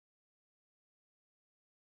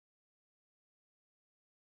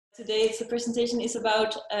Today's presentation is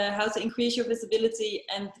about how to increase your visibility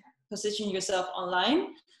and position yourself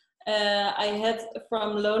online. I had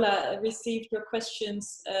from Lola received your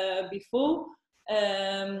questions before,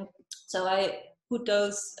 so I put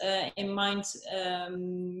those in mind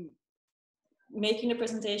making the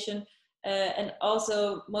presentation. And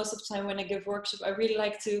also most of the time when I give workshops, I really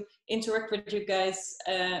like to interact with you guys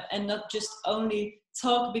and not just only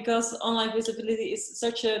talk, because online visibility is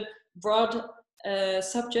such a broad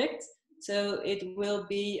subject. So it will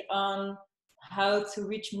be on how to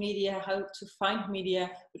reach media, how to find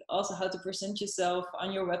media, but also how to present yourself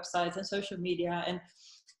on your website and social media, and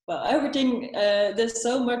well, everything. There's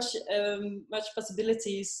so much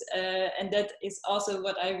possibilities, and that is also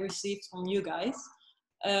what I received from you guys.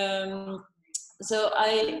 So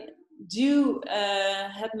I do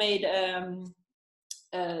have made a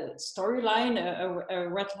storyline, a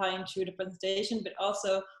red line through the presentation, but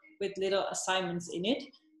also with little assignments in it,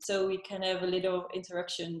 so we can have a little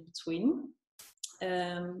interaction between.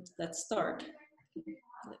 Let's start.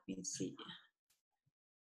 Let me see.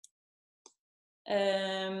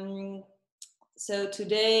 So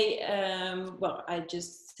today, well, I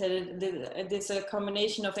just said it is a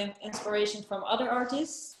combination of inspiration from other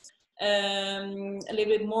artists, a little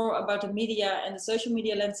bit more about the media and the social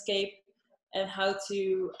media landscape, and how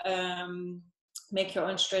to make your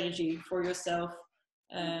own strategy for yourself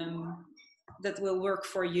that will work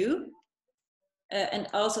for you. And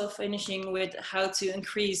also finishing with how to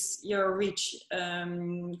increase your reach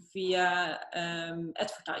via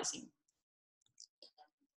advertising.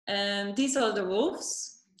 These are the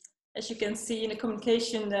rules. As you can see in the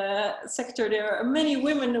communication sector, there are many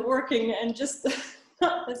women working and just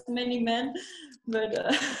not as many men, but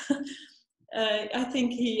I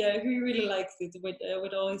think he really likes it with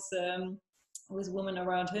all his women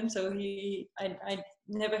around him. So I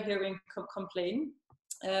never hear him complain.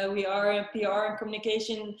 We are a PR and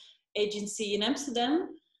communication agency in Amsterdam,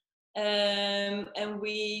 and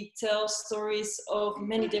we tell stories of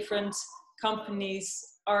many different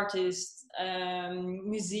companies, artists,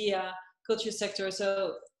 musea, culture sector.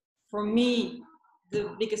 So for me,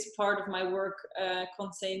 the biggest part of my work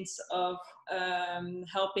contains of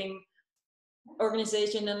helping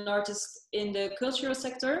organization and artists in the cultural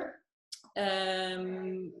sector.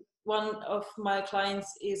 One of my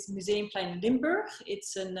clients is Museumplein Limburg.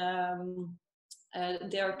 It's an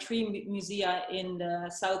there are 3 musea in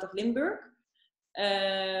the south of Limburg,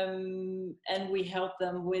 and we help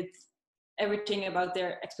them with everything about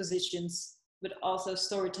their expositions, but also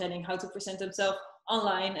storytelling, how to present themselves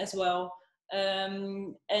online as well.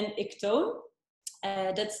 And Iktoon,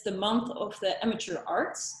 that's the month of the amateur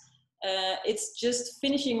arts. It's just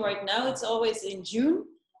finishing right now. It's always in June.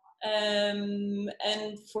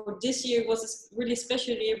 And for this year was a really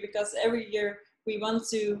special year, because every year we want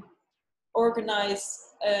to organize.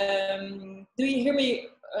 Do you hear me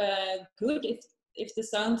good? If the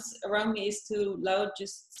sounds around me is too loud,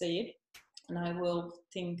 just say it, and I will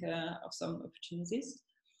think of some opportunities.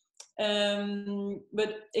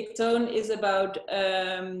 But Iktoon is about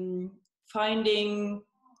finding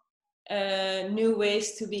new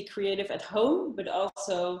ways to be creative at home, but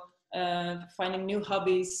also finding new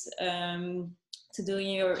hobbies to do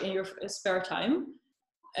in your spare time,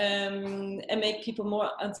 and make people more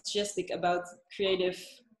enthusiastic about creative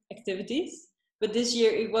activities. But this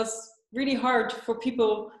year it was really hard for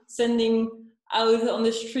people sending out on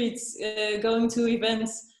the streets, going to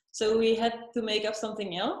events. So we had to make up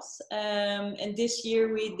something else. And this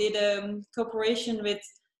year we did a cooperation with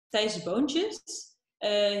Thijs Boontjes.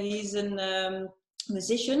 He's a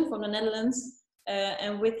musician from the Netherlands.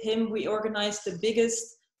 And with him we organized the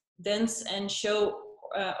biggest dance and show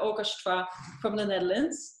orchestra from the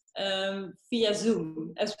Netherlands via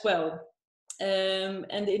Zoom as well.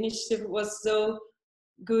 And the initiative was so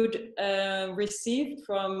good received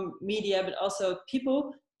from media, but also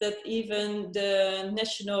people, that even the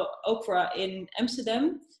National Opera in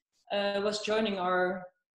Amsterdam was joining our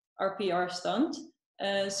PR stunt.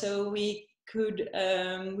 So we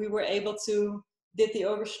were able to did the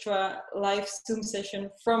orchestra live Zoom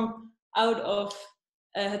session from out of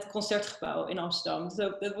het Concertgebouw in Amsterdam.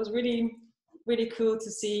 So that was really, really cool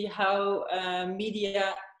to see how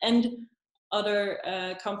media and other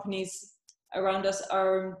companies around us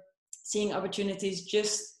are seeing opportunities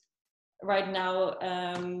just right now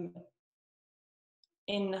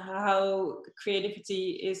in how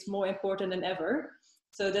creativity is more important than ever.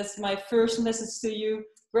 So that's my first message to you: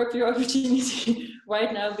 grab your opportunity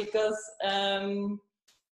right now, because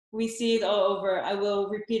we see it all over. I will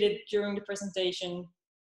repeat it during the presentation.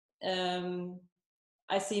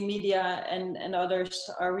 I see media and others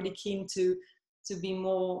are really keen to to be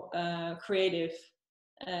more creative,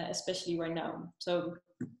 especially right now. So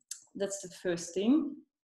that's the first thing.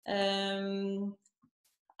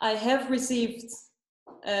 I have received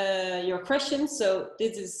your questions, so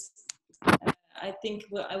this is, I think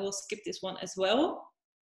I will skip this one as well.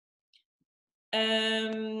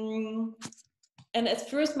 And at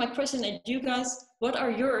first, my question at you guys, what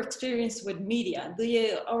are your experiences with media? Do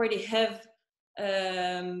you already have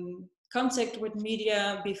contact with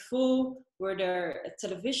media before? Were there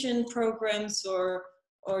television programs or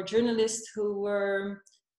journalists who were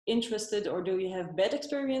interested, or do you have bad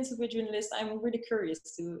experiences with journalists? I'm really curious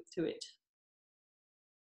to it.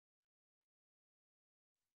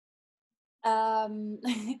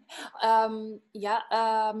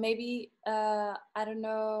 Maybe I don't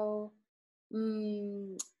know.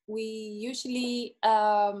 We usually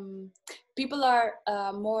people are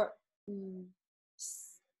more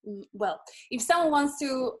well, if someone wants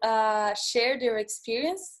to share their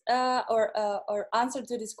experience or answer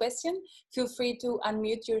to this question, feel free to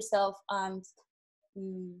unmute yourself and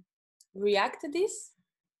react to this.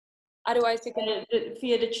 Otherwise, you can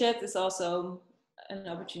via the chat is also an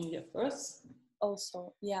opportunity, of course.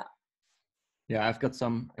 Also, yeah. Yeah, I've got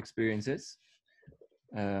some experiences.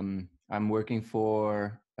 I'm working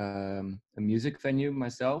for a music venue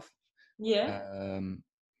myself. Yeah.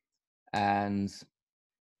 And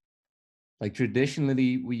like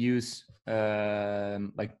traditionally we use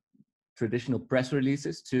like traditional press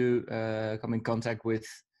releases to come in contact with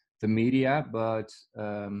the media, but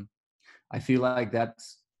I feel like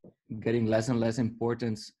that's getting less and less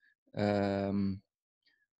important,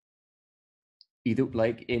 either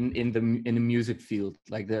like in the music field.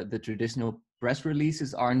 Like the traditional press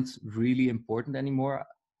releases aren't really important anymore.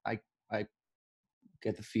 I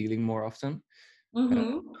get the feeling more often.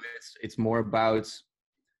 It's more about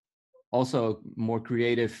also more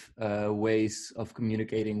creative ways of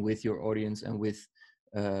communicating with your audience and with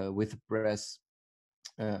the press.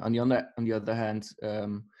 On the other hand,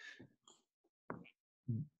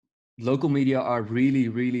 local media are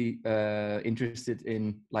really interested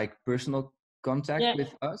in like personal contact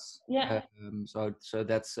with us. So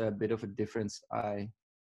that's a bit of a difference I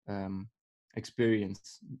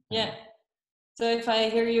experience. So if I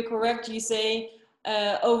hear you correct, you say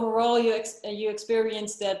overall you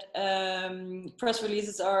experience that press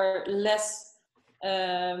releases are less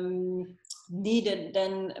needed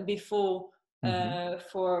than before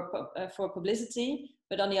for publicity,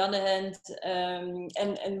 but on the other hand,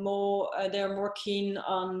 and more they're more keen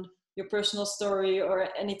on your personal story or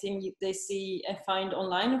anything they see and find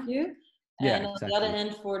online of you. And on the other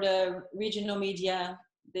hand, for the regional media,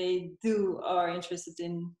 they are interested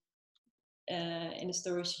in the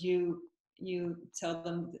stories you tell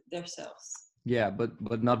them themselves. Yeah,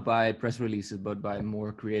 but not by press releases, but by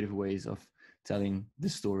more creative ways of telling the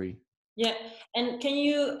story. Yeah, and can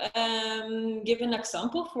you give an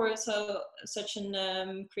example for such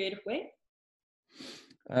an creative way?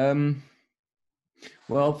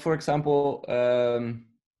 Well, for example,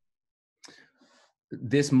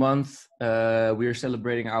 this month we're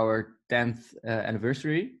celebrating our 10th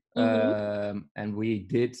anniversary, and we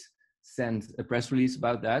did send a press release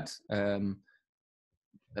about that.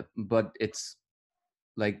 But it's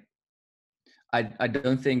like I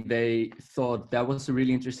don't think they thought that was a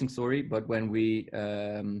really interesting story. But when we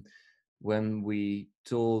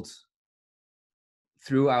told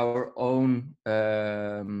through our own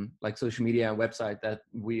like social media and website that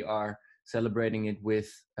we are celebrating it with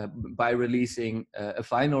by releasing a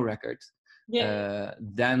vinyl record,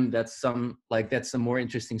 then that's a more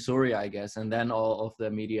interesting story, I guess. And then all of the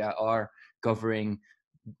media are covering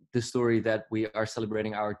the story that we are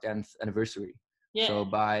celebrating our 10th anniversary. So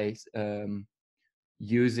by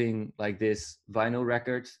using like this vinyl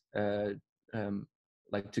record,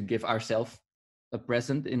 like to give ourselves a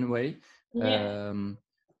present in a way, the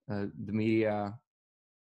media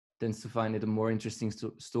tends to find it a more interesting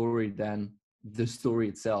story than the story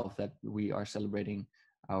itself, that we are celebrating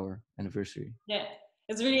our anniversary. Yeah,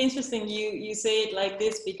 it's really interesting you say it like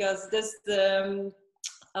this, because that's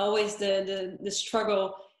always the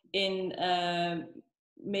struggle in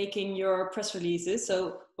making your press releases.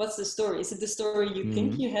 So what's the story? Is it the story you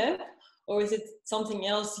think you have, or is it something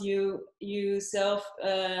else you self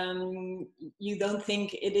you don't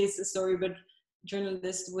think it is a story, but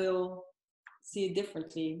journalists will see it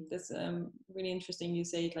differently? That's really interesting you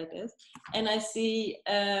say it like this. And I see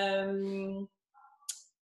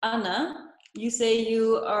Anna, you say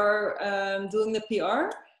you are doing the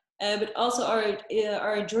PR, but also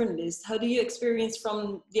are a journalist. How do you experience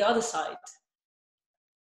from the other side?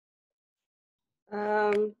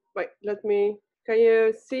 Wait, let me Can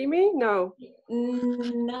you see me? No.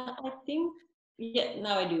 No, I think, yeah,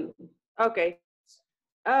 now I do. Okay.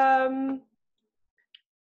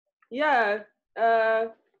 Yeah.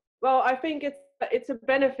 Well, I think it's a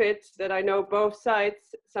benefit that I know both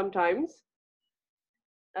sides sometimes.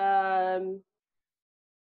 And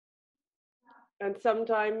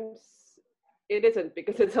sometimes it isn't,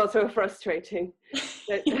 because it's also frustrating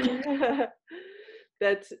that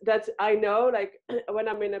that I know, like when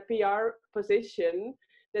I'm in a PR position,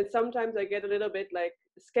 then sometimes I get a little bit like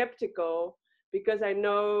skeptical, because I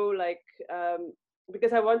know, like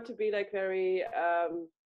because I want to be like very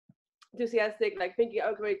enthusiastic, like thinking,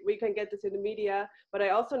 oh great, we can get this in the media. But I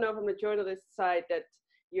also know from the journalist side that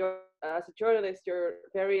you're, as a journalist, you're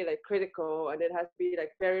very like critical, and it has to be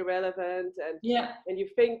like very relevant, and Yeah. and you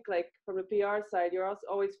think, like from the PR side, you're also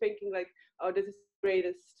always thinking like, oh, this is the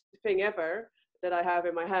greatest thing ever that I have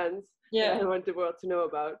in my hands, Yeah. that I want the world to know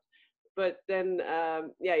about. But then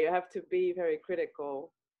yeah, you have to be very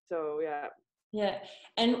critical. So yeah. Yeah.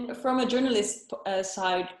 And from a journalist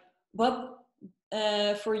side, what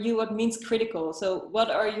for you, what means critical? So what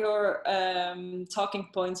are your talking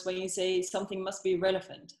points when you say something must be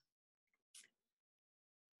relevant?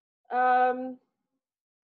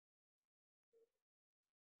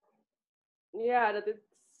 Yeah, that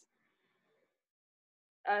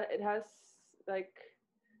it has like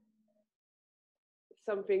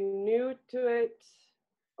something new to it,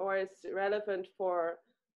 or it's relevant for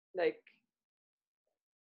like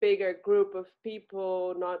bigger group of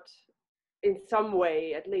people, not in some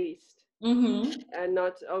way at least, and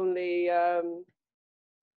not only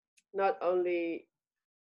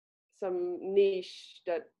some niche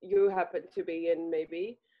that you happen to be in,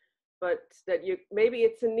 maybe, but that you, maybe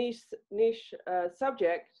it's a niche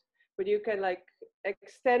subject, but you can like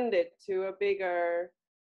extend it to a bigger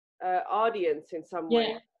audience in some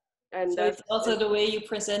way. And so it's also the way you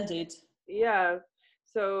present it. Yeah.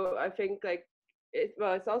 So I think like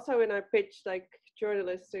it's also when I pitch like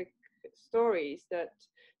journalistic stories, that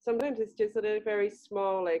sometimes it's just a little very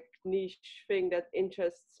small like niche thing that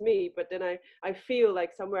interests me, but then I feel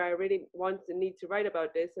like somewhere I really want and need to write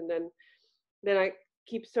about this, and then I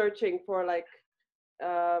keep searching for like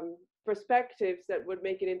perspectives that would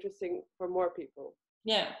make it interesting for more people.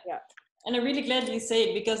 Yeah. Yeah. And I'm really glad you say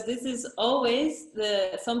it, because this is always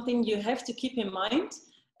something you have to keep in mind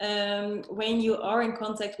when you are in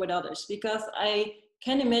contact with others, because I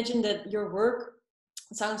can imagine that your work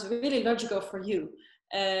sounds really logical for you.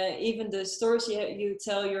 Even the stories you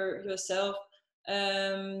tell yourself,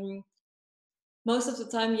 most of the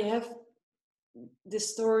time you have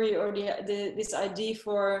this story or this idea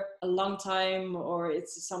for a long time, or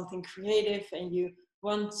it's something creative and you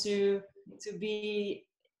want to be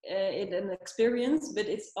in an experience, but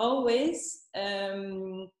it's always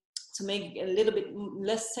to make it a little bit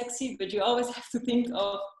less sexy, but you always have to think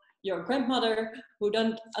of your grandmother who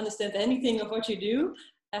don't understand anything of what you do.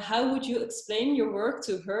 How would you explain your work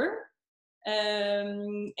to her?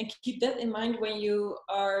 And keep that in mind when you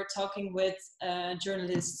are talking with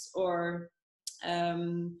journalists or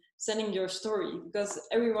sending your story, because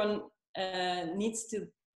everyone needs to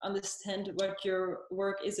understand what your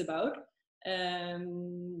work is about,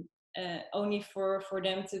 only for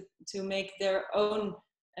them to make their own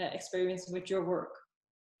experience with your work.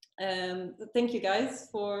 Thank you guys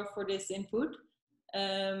for this input.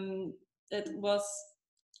 It was,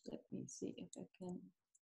 let me see if I can.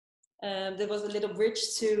 There was a little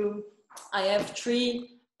bridge to, I have 3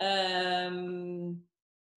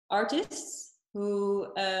 artists who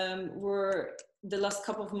were the last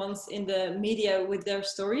couple of months in the media with their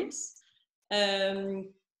stories. And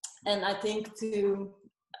I think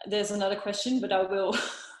there's another question, but I will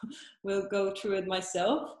will go through it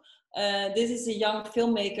myself. This is a young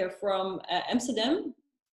filmmaker from Amsterdam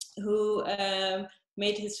who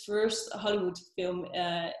made his first Hollywood film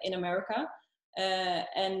in America.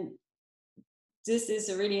 And this is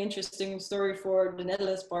a really interesting story for the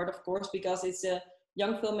Netherlands part, of course, because it's a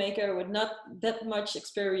young filmmaker with not that much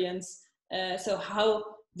experience. So how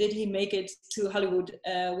did he make it to Hollywood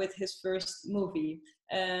with his first movie?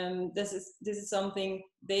 This is something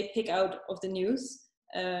they pick out of the news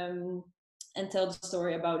and tell the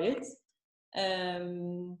story about it.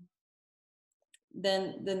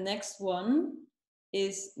 Then the next one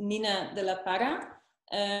is Nina de la Parra.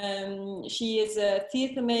 She is a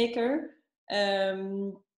theater maker.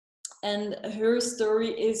 And her story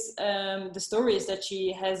is the story is that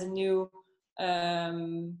she has a new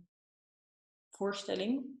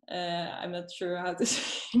voorstelling. I'm not sure how to say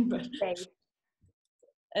it, but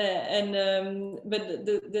but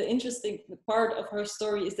the interesting part of her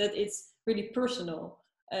story is that it's really personal.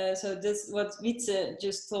 So this what Wietse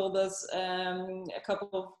just told us a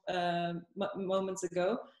couple of moments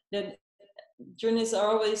ago, that journalists are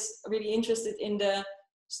always really interested in the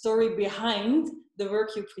story behind the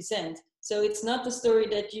work you present. So it's not the story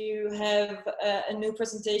that you have a new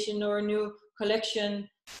presentation or a new collection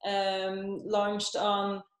launched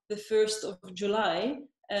on the 1st of July,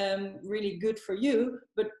 really good for you,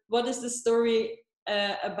 but what is the story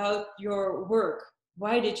about your work?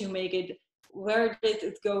 Why did you make it? Where did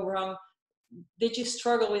it go wrong? Did you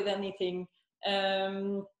struggle with anything?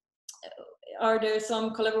 Are there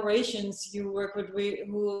some collaborations you work with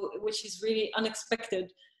which is really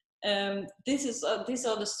unexpected? These are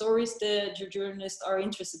the stories that your journalists are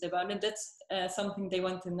interested about, and that's something they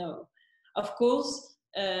want to know. Of course,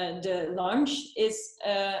 the launch is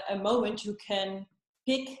a moment you can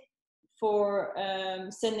pick for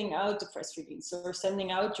sending out the press release or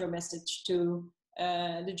sending out your message to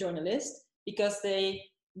the journalist, because they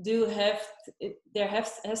do have there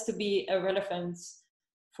has to be a relevance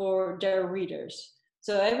for their readers.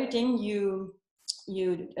 So everything you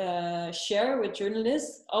share with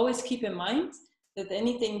journalists, always keep in mind that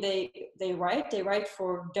anything they write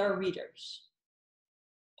for their readers.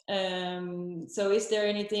 So is there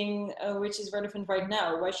anything which is relevant right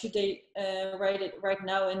now? Why should they write it right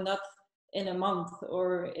now and not in a month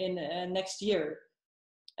or in next year?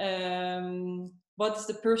 What is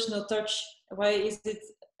the personal touch? Why is it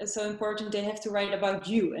so important they have to write about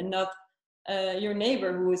you and not your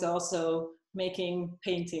neighbor who is also making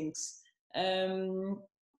paintings?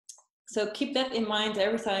 So keep that in mind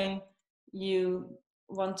every time you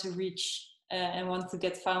want to reach and want to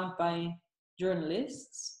get found by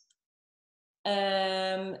journalists.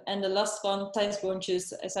 And the last one,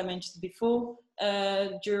 tijdboontjes, as I mentioned before,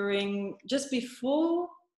 it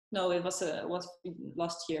was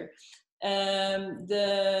last year.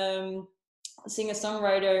 The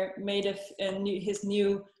singer-songwriter made his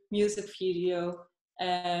new music video,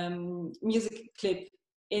 music clip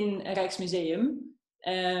in Rijksmuseum,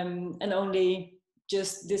 and only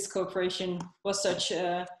just this cooperation was such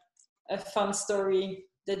a fun story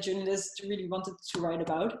that journalists really wanted to write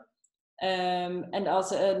about. And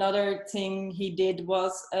also another thing he did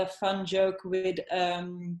was a fun joke with a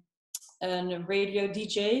radio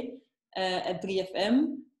DJ at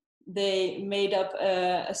 3FM. They made up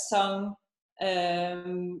a song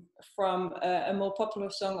from a more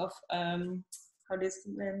popular song of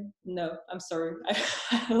no, I'm sorry,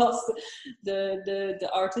 I lost the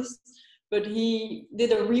artist, but he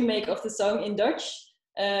did a remake of the song in Dutch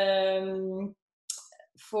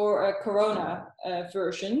for a Corona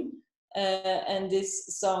version, and this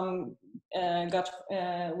song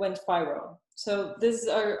went viral. So these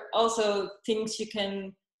are also things you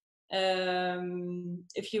can,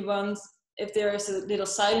 if there is a little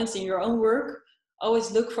silence in your own work,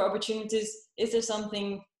 always look for opportunities. Is there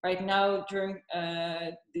something right now during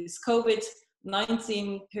this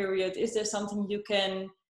COVID-19 period? Is there something you can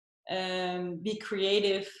be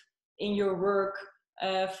creative in your work,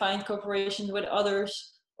 find cooperation with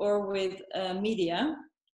others or with media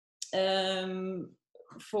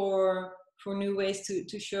for new ways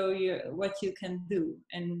to show you what you can do,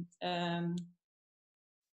 and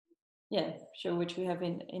show which we have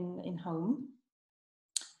in home.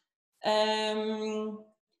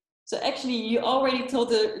 So actually, you already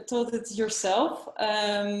told it yourself.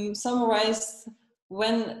 Summarized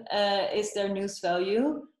when is there news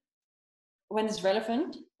value, when it's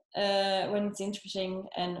relevant, when it's interesting,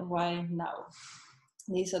 and why now.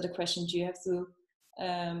 These are the questions you have to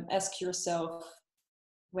ask yourself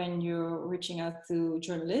when you're reaching out to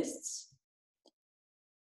journalists.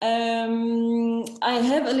 I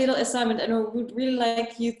have a little assignment, and I would really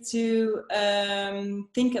like you to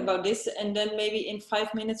think about this, and then maybe in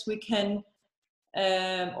 5 minutes we can,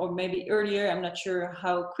 or maybe earlier, I'm not sure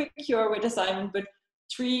how quick you are with assignment, but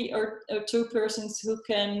 3 or 2 persons who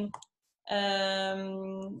can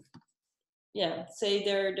say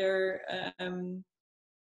their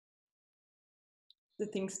the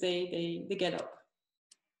things they get up.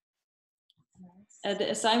 The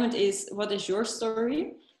assignment is, what is your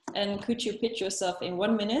story? And could you pitch yourself in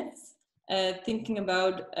 1 minute, thinking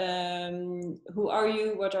about who are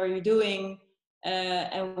you, what are you doing,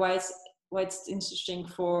 and why it's interesting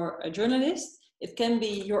for a journalist. It can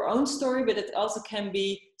be your own story, but it also can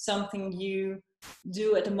be something you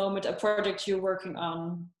do at the moment, a project you're working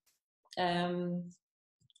on. I'm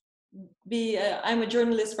a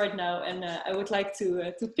journalist right now, and I would like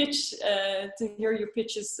to pitch, to hear your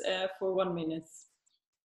pitches for 1 minute.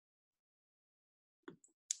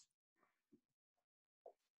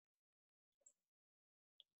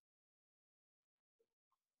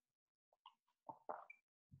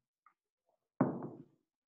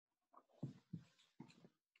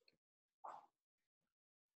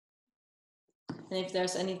 And if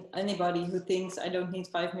there's anybody who thinks I don't need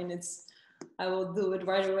 5 minutes, I will do it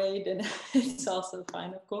right away, then it's also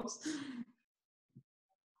fine, of course.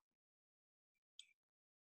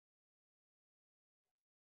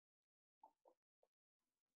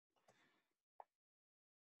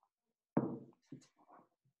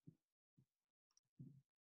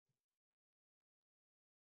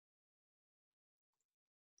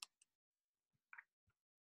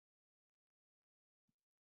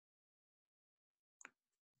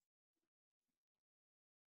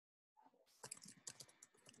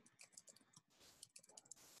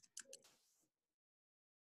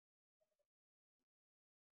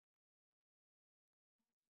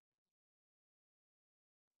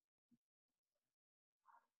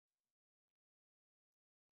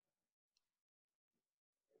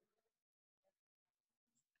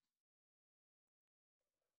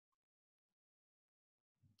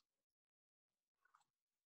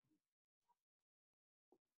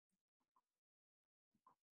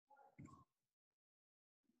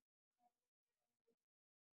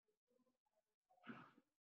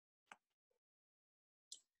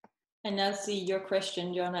 And now see your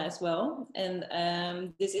question, Jonna, as well.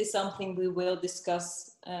 And this is something we will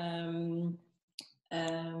discuss in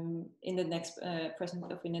the next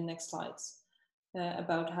in the next slides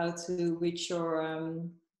about how to reach your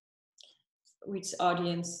reach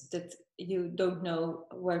audience that you don't know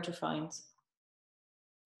where to find.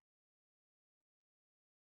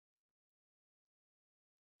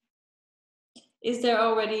 Is there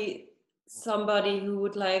already somebody who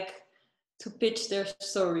would like to pitch their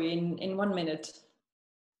story in 1 minute?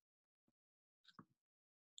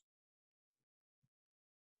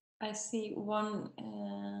 I see one.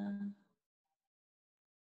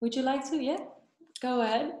 Would you like to? Yeah, go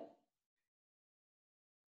ahead.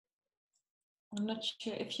 I'm not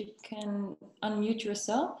sure if you can unmute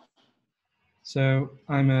yourself. So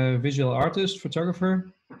I'm a visual artist,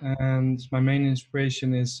 photographer, and my main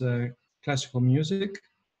inspiration is classical music.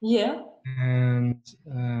 Yeah. And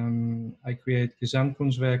I create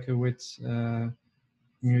Gesamtkunstwerke with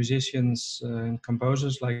musicians and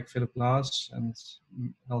composers like Philip Glass and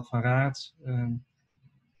Ralph van Raat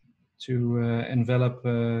to envelop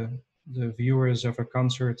the viewers of a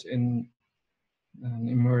concert in an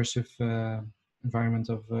immersive environment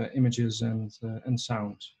of images and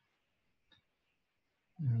sound.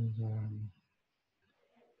 And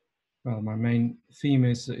well, my main theme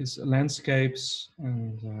is landscapes,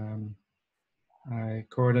 and I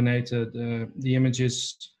coordinated the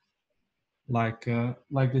images like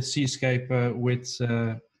the seascape with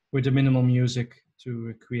the minimal music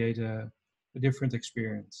to create a different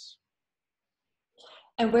experience.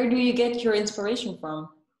 And where do you get your inspiration from?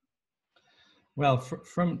 Well,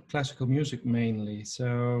 from classical music mainly.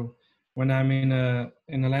 So when I'm in a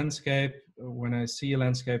landscape, when I see a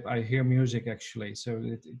landscape, I hear music actually. So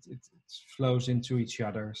it flows into each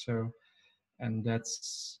other. So and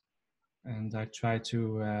I try to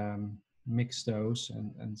mix those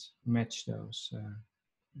and match those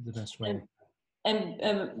the best way.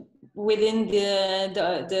 And within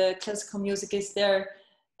the classical music,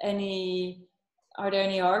 are there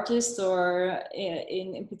any artists or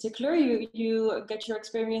in particular you get your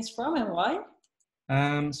experience from, and why?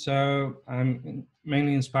 So I'm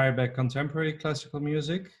mainly inspired by contemporary classical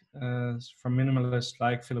music from minimalists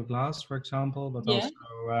like Philip Glass, for example, but Yeah.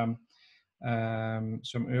 also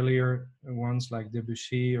some earlier ones like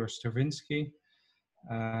Debussy or Stravinsky,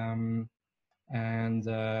 and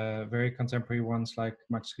very contemporary ones like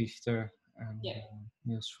Max Richter and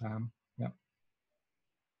Niels Frahm. Yeah.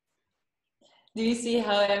 Do you see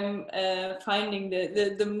how I'm finding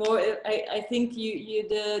the more I think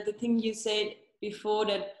the thing you said before,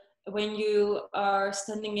 that when you are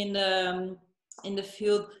standing in the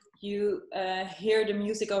field, you hear the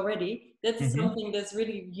music already. That's something that's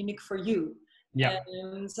really unique for you. Yeah.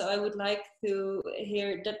 So I would like to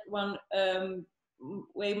hear that one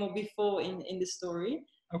way more before in the story.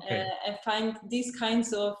 Okay. And find these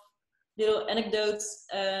kinds of little anecdotes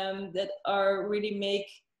that are really make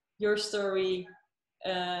your story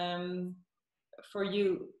for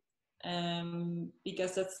you,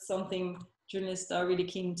 because that's something journalists are really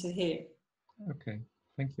keen to hear. Okay,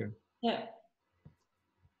 thank you. Yeah.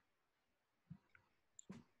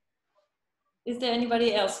 Is there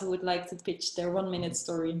anybody else who would like to pitch their 1 minute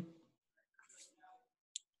story?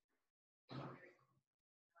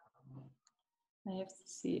 I have to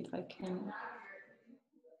see if I can.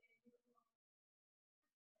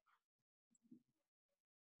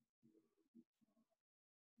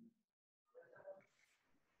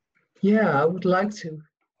 Yeah, I would like to.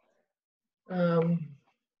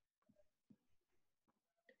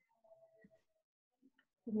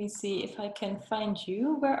 Let me see if I can find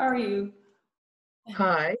you. Where are you?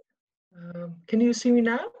 Hi. Can you see me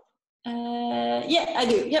now? Yeah, I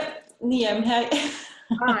do. Yep. Niam, hi.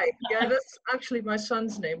 Hi. Yeah, that's actually my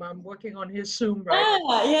son's name. I'm working on his Zoom right now.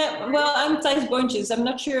 Ah, yeah. Well, I'm Thijs Boontjes. I'm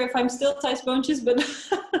not sure if I'm still Thijs Boontjes, but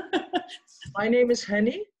My name is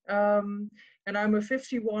Henny, and I'm a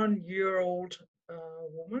 51-year-old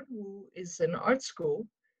woman who is in art school.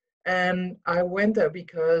 And I went there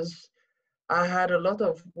because I had a lot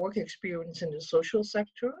of work experience in the social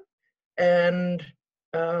sector, and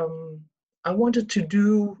I wanted to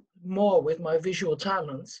do more with my visual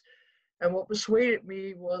talents. And what persuaded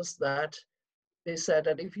me was that they said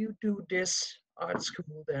that if you do this art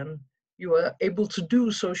school, then you are able to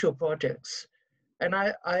do social projects. And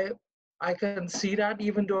I can see that,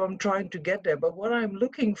 even though I'm trying to get there. But what I'm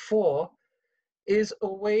looking for is a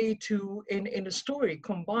way to, in a story,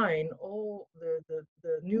 combine all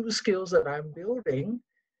the new skills that I'm building,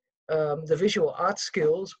 the visual art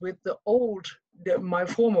skills, with my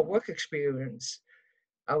former work experience.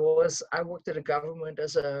 I worked at the government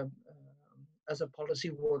as a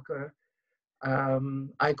policy worker.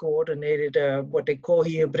 I coordinated what they call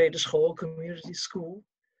here Brede School, community school.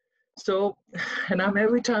 So, and I'm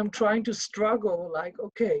every time trying to struggle, like,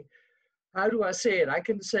 okay, how do I say it? I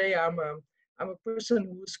can say I'm a person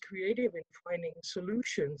who's creative in finding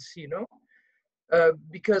solutions,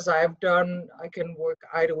 because I can work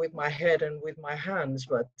either with my head and with my hands,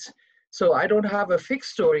 but so I don't have a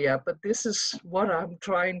fixed story yet, but this is what I'm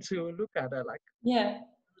trying to look at. I like yeah.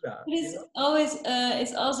 that. It is always,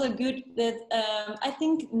 it's also good that I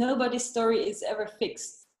think nobody's story is ever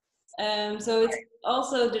fixed. So it's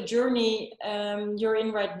also the journey you're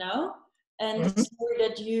in right now, and the story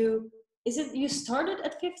that you started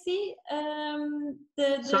at 50?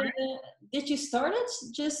 Did you start it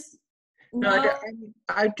just now?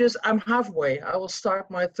 No, I'm halfway. I will start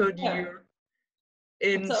my third year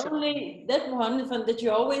in. So only that one that you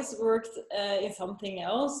always worked in something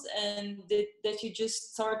else, and that you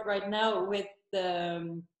just start right now with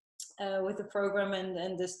the program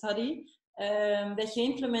and the study that you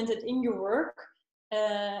implemented in your work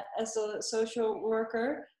as a social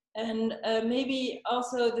worker, and maybe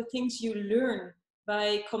also the things you learn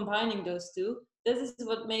by combining those two. This is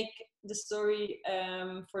what make the story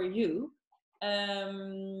for you.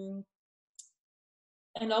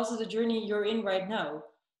 And also the journey you're in right now.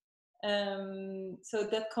 So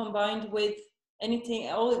that combined with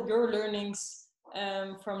all your learnings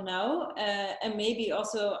from now, and maybe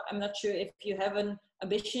also, I'm not sure if you have an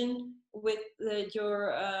ambition with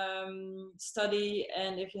your study,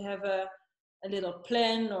 and if you have a little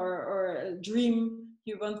plan or a dream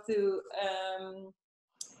you want to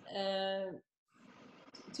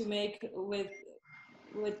make with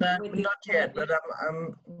not yet, but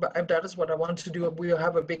that is what I want to do. We'll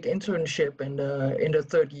have a big internship in the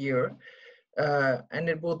third year, and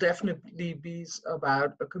it will definitely be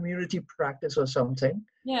about a community practice or something.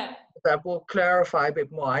 Yeah, that will clarify a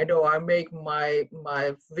bit more. I know I make my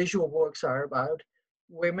visual works are about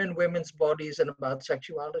women's bodies, and about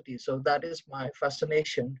sexuality. So that is my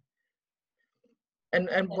fascination.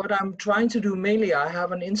 And what I'm trying to do mainly, I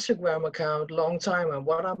have an Instagram account long time, and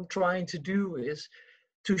what I'm trying to do is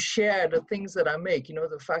to share the things that I make.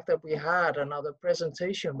 The fact that we had another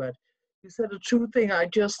presentation, but you said a true thing. I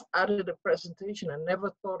just added a presentation. I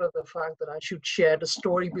never thought of the fact that I should share the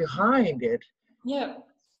story behind it. Yeah.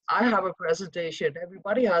 I have a presentation.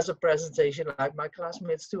 Everybody has a presentation, like my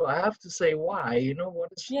classmates too. I have to say why.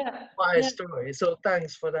 What is my story? So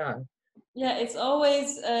thanks for that. Yeah, it's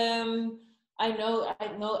always. I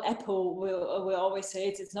know Apple will always say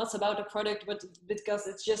it's not about the product, but because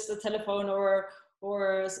it's just a telephone or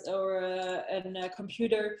a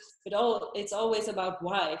computer. But it's always about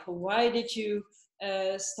why. Why did you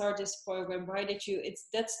start this program? Why did you? It's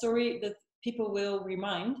that story that people will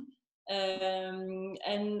remind.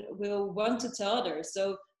 And will want to tell others.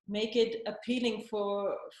 So make it appealing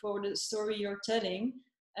for the story you're telling.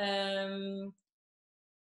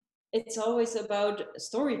 It's always about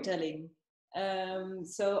storytelling.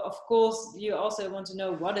 So of course you also want to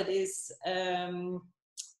know what it is, and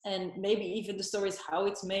maybe even the story is how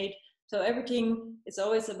it's made. So everything is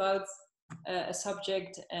always about a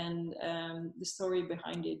subject and the story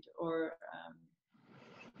behind it. Or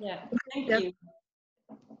thank you.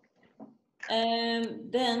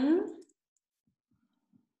 Then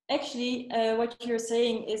actually what you're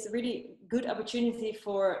saying is a really good opportunity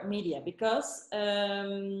for media, because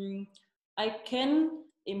I can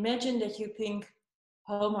imagine that you think,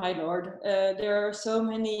 oh my lord, there are so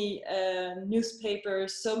many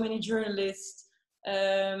newspapers, so many journalists,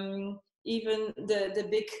 even the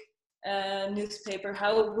big newspaper?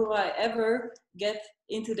 How will I ever get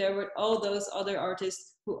into there with all those other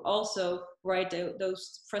artists who also write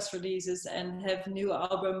those press releases and have new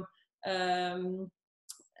albums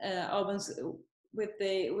with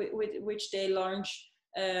which they launch,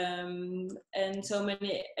 and so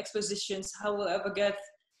many expositions? How will I ever get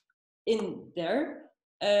in there?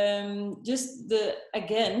 Again,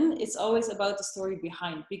 it's always about the story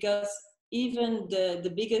behind, because even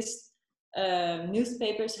the biggest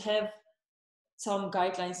newspapers have some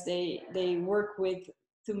guidelines they work with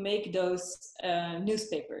to make those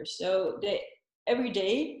newspapers. So every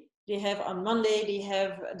day they have, on Monday they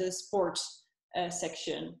have the sports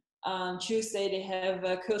section, on Tuesday they have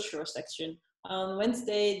a cultural section, on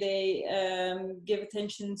Wednesday they give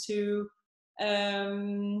attention to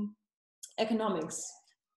economics.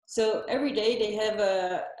 So every day they have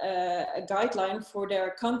a guideline for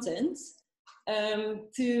their content,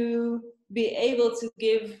 to be able to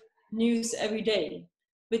give news every day.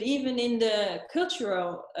 But even in the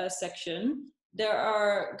cultural section, there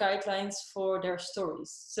are guidelines for their stories.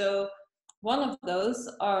 So one of those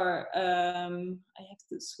are, I have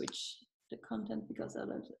to switch the content because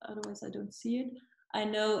otherwise I don't see it. I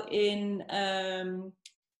know in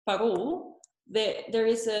Parool, there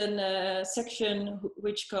is a section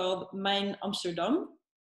which called Mijn Amsterdam,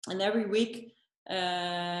 and every week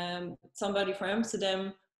somebody from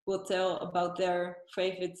Amsterdam will tell about their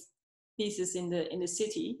favorite pieces in the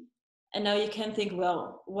city. And now you can think,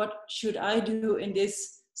 well, what should I do in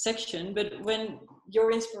this section? But when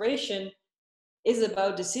your inspiration is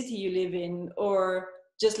about the city you live in, or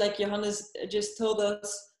just like Johannes just told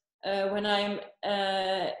us, when I'm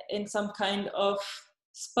in some kind of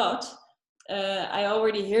spot, I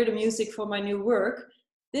already hear the music for my new work.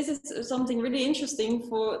 This is something really interesting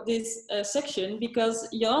for this section, because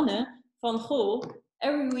Janne van Gol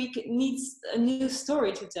every week needs a new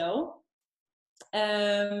story to tell.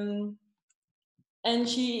 And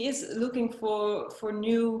she is looking for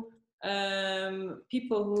new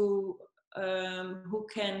people who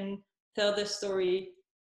can tell the story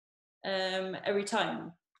every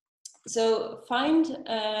time. So find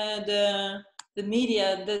the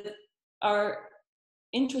media that are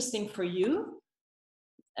interesting for you,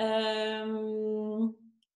 and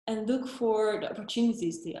look for the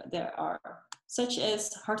opportunities there are, such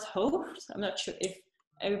as Hart Hoofd. I'm not sure if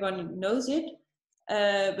everyone knows it,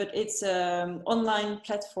 but it's an online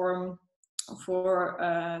platform for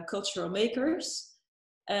cultural makers,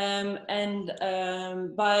 and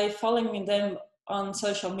by following them on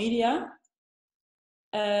social media,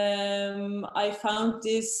 I found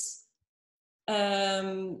this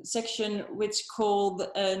section which called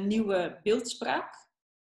Nieuwe Beeldspraak,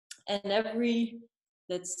 and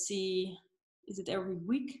let's see, is it every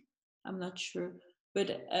week? I'm not sure,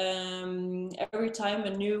 but every time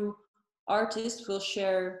a new artist will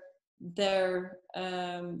share their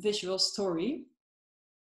visual story,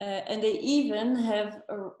 and they even have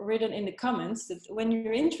written in the comments that when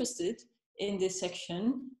you're interested in this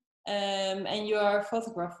section, and you are a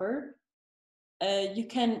photographer, you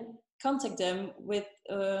can contact them with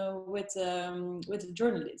the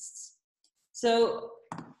journalists. So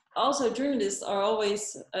also journalists are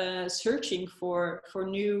always searching for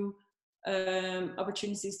new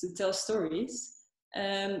opportunities to tell stories,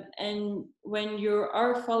 and when you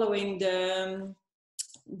are following the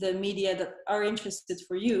media that are interested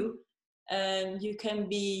for you, you can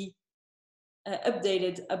be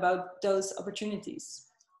updated about those opportunities.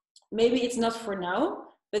 Maybe it's not for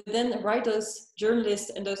now, but then write those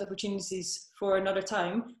journalists and those opportunities for another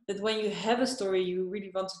time, that when you have a story you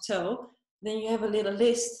really want to tell, then you have a little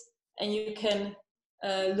list and you can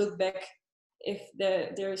look back if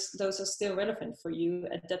those are still relevant for you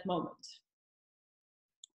at that moment.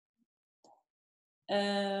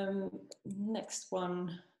 Next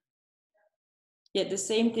one. Yeah, the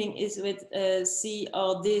same thing is with See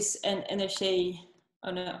All This and NRC.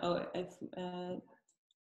 Oh no, I've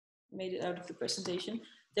made it out of the presentation.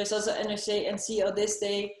 There's also NRC and See All This.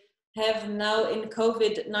 They have now in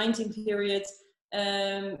COVID-19 period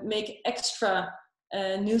make extra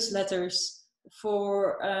newsletters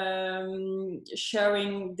for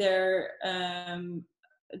sharing their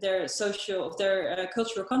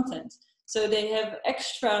cultural content. So they have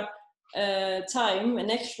extra time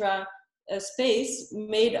and extra space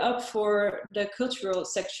made up for the cultural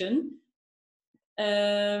section,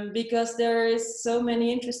 because there is so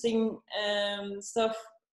many interesting stuff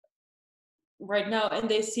right now, and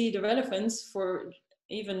they see the relevance for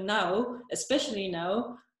even now, especially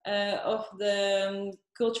now, of the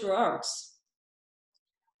cultural arts.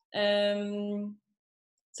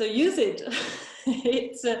 So use it.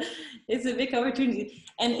 it's a big opportunity,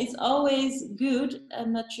 and it's always good.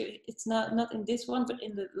 I'm not sure, it's not in this one, but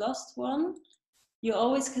in the last one, you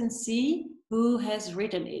always can see who has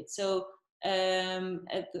written it. So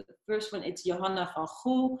at the first one, it's Johanna van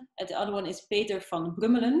Gogh. At the other one, is Peter van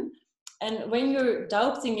Brummelen. And when you're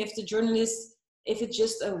doubting if the journalist, if it's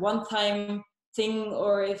just a one-time thing,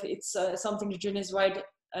 or if it's something the journalists write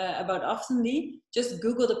about oftenly, just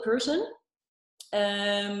Google the person.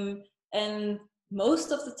 And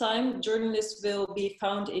most of the time, journalists will be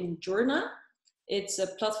found in Journa. It's a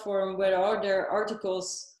platform where all their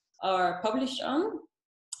articles are published on.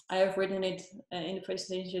 I have written it in the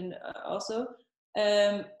presentation also.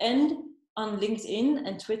 And on LinkedIn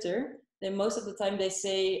and Twitter, then most of the time they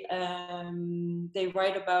say they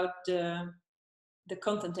write about the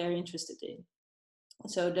content they're interested in.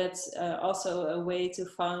 So that's also a way to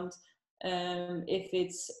find if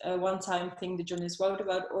it's a one-time thing the journalist wrote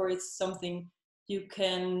about, or it's something you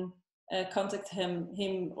can contact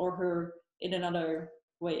him or her in another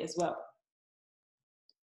way as well.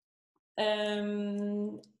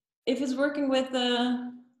 If it's working with,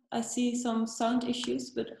 I see some sound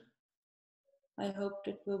issues, but I hope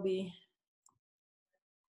that will be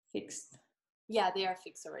fixed. Yeah, they are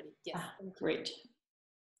fixed already. Yes. Great.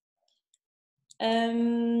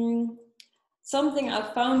 Something I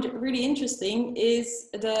found really interesting is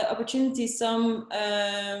the opportunity some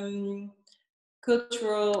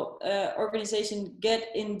cultural organization get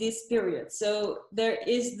in this period. So there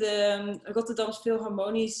is the Rotterdam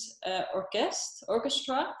Philharmonisch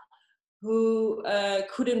Orchestra, who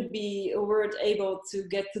couldn't be able to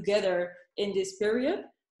get together in this period,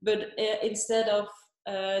 but instead of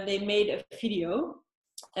they made a video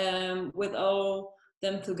with all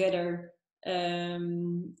them together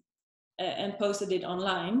and posted it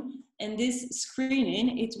online. And this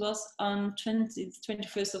screening, it was on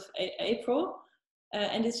 21st of April,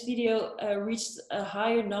 and this video reached a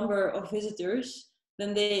higher number of visitors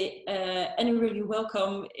than they annually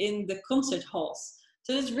welcome in the concert halls.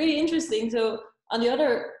 So it's really interesting. So on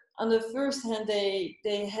the first hand,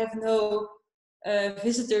 they have no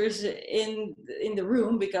visitors in the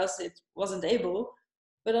room because it wasn't able.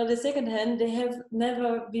 But on the second hand, they have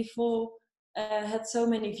never before had so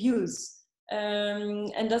many views.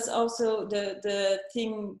 And that's also the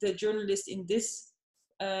thing the journalist in this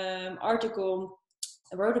article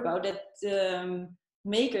wrote about, that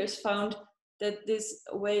makers found that this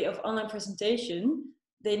way of online presentation,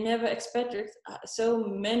 they never expected so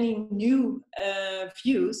many new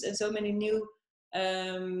views and so many new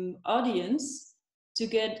audience to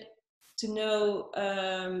get to know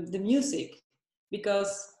the music.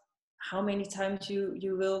 Because how many times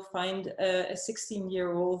you will find a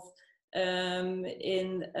 16-year-old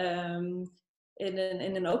in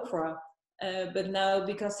an opera, but now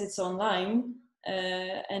because it's online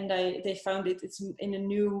and they found it's in a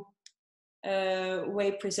new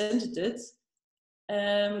way presented,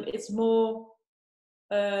 it's more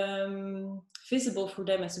visible for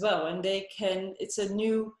them as well, and it's a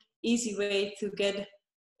new easy way to get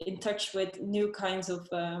in touch with new kinds of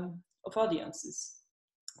audiences.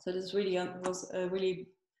 So this really was a really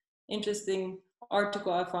interesting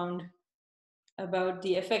article I found about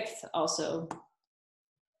the effect also.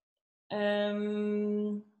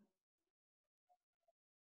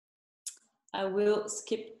 I will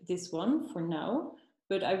skip this one for now,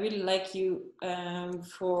 but I really like you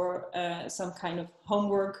for some kind of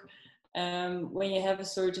homework. When you have a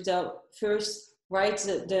story to tell, first write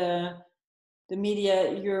the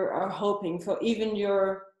media you are hoping for, even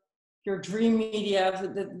your dream media,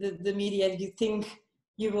 the media you think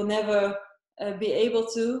you will never be able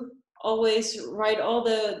to. Always write all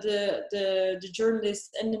the journalists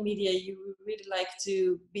and the media you would really like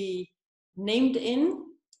to be named in,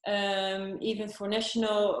 even for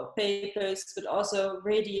national papers, but also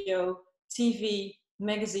radio, TV,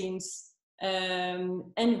 magazines,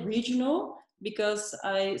 and regional, because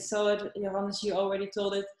I saw it, Johannes, you already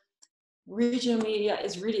told it, regional media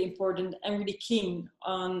is really important and really keen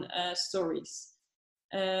on stories.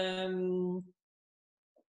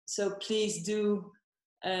 So please do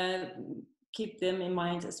keep them in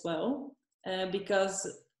mind as well, because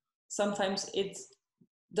sometimes it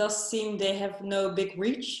does seem they have no big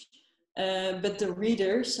reach, but the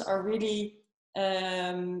readers are really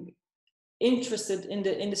interested in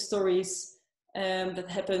the stories that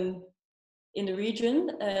happen in the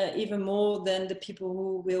region, even more than the people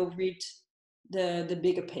who will read the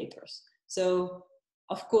bigger papers. So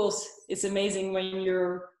of course it's amazing when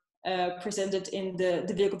you're presented in the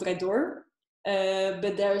Wereld Draait Door,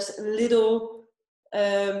 but there's little,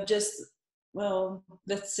 just, well,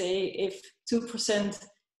 let's say if 2%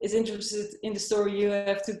 is interested in the story you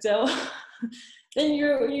have to tell, then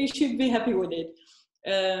you should be happy with it.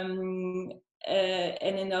 And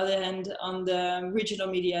on the other hand, on the regional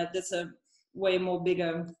media, that's a way more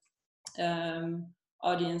bigger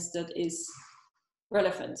audience that is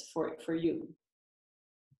relevant for you.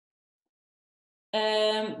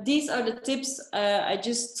 These are the tips. I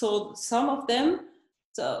just told some of them.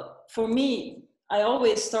 So for me, I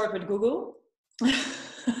always start with Google.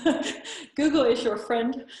 Google is your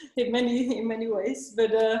friend in many ways,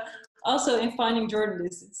 but also in finding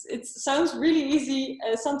journalists. It sounds really easy.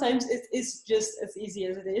 Sometimes it is just as easy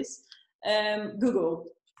as it is. Google.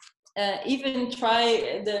 Even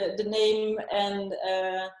try the name and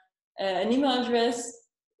an email address.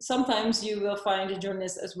 Sometimes you will find a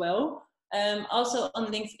journalist as well. Also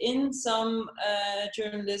on LinkedIn, some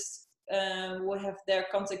journalists will have their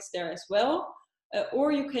contacts there as well.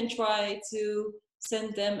 Or you can try to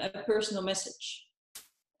send them a personal message.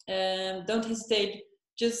 Don't hesitate,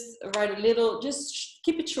 just write a little, just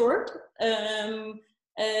keep it short,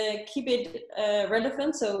 keep it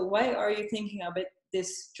relevant. So why are you thinking about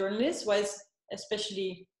this journalist? Why is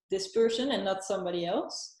especially this person and not somebody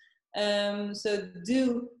else? So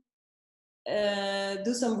do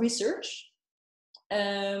some research.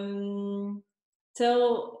 Tell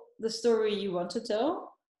the story you want to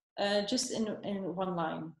tell, just in one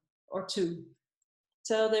line or two.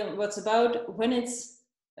 Tell them what's about, when it's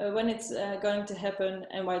going to happen,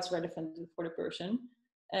 and why it's relevant for the person.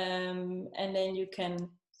 And then you can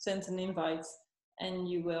send an invite, and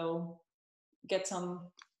you will get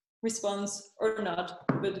some response or not,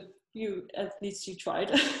 but at least you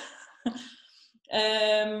tried.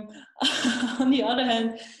 On the other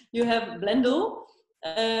hand, you have Blendle.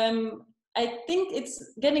 I think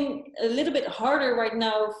it's getting a little bit harder right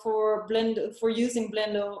now for using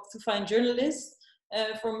Blendle to find journalists.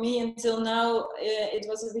 For me, until now, it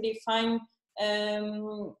was a really fine,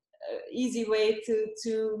 easy way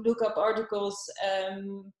to look up articles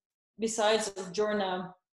besides of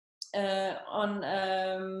Journa on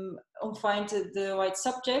find the right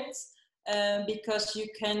subjects, because you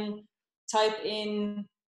can type in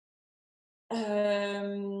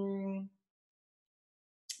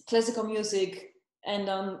classical music and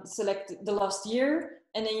then select the last year,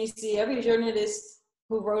 and then you see every journalist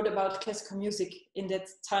who wrote about classical music in that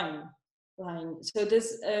timeline. So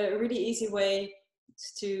this is a really easy way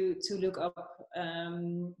to look up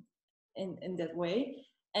in that way.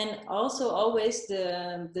 And also always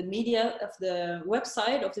the media of the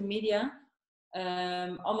website of the media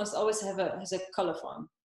almost always has a color font.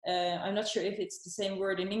 I'm not sure if it's the same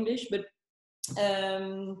word in English, but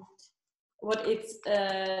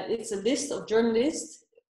it's a list of journalists,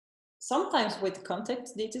 sometimes with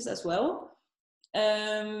contact details as well,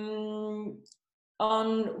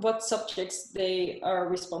 on what subjects they are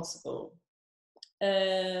responsible.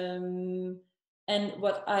 And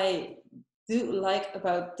what I do like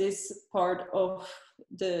about this part of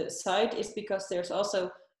the site is because there's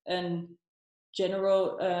also a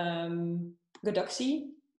general redactie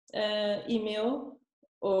email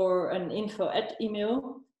or an info@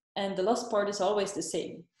 email, and the last part is always the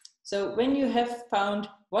same. So when you have found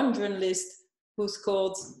one journalist who's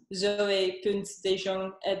called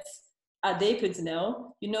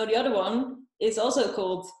zoe.dejean@ad.nl, you know the other one is also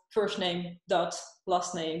called first name dot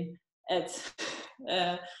last name at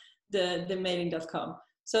the mailing.com.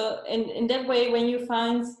 So in that way, when you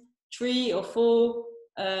find 3 or 4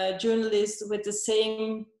 journalists with the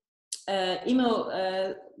same email,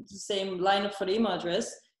 the same lineup for the email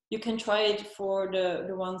address, you can try it for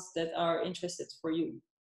the ones that are interested for you.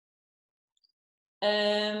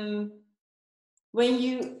 When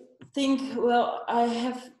you think, well, I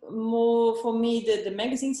have more, for me, the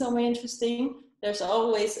magazines are more interesting, there's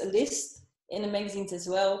always a list in the magazines as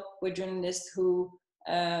well with journalists who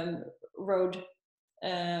wrote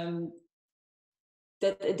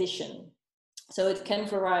that edition. So it can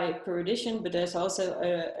vary per edition, but there's also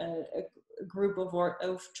a group of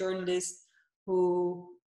journalists who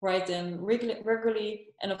write them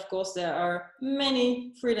regularly. And of course, there are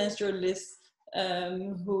many freelance journalists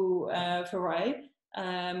who vary.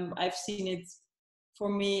 I've seen it for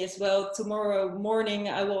me as well. Tomorrow morning,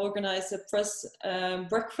 I will organize a press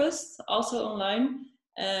breakfast, also online.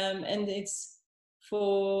 And it's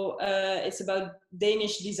about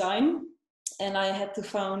Danish design. And I had to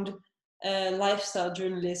find a lifestyle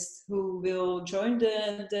journalist who will join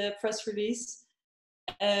the press release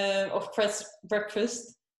of press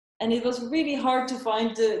breakfast. And it was really hard to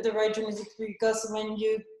find the right journalist, because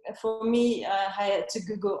for me, I had to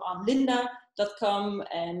Google on lynda.com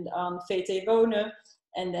and on VT Wonen.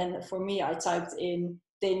 And then for me, I typed in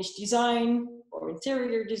Danish design or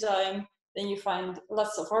interior design. Then you find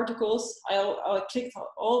lots of articles. I clicked on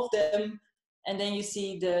all of them, and then you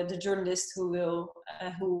see the journalist who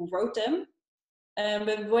wrote them.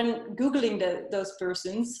 But when Googling those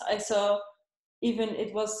persons, I saw, even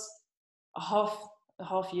it was a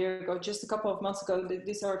half year ago, just a couple of months ago, that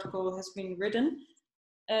this article has been written.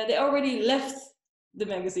 They already left the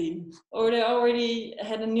magazine, or they already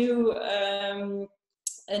had a new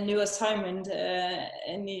assignment,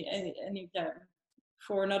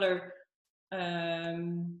 for another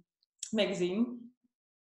magazine.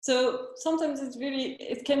 So sometimes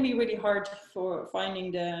it can be really hard for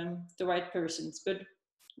finding the right persons. But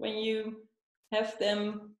when you have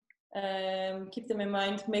them, keep them in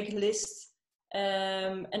mind, make a list,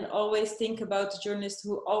 and always think about the journalists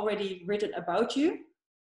who already written about you.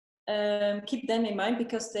 Keep them in mind,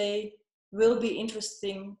 because they will be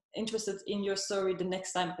interested in your story the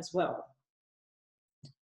next time as well.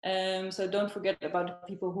 So don't forget about the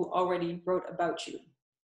people who already wrote about you.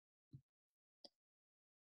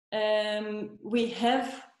 We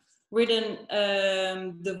have written,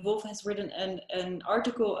 the Wolf has written an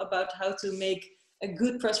article about how to make a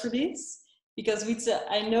good press release, because Wietse,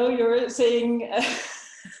 I know you're saying,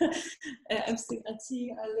 I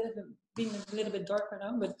see being a little bit darker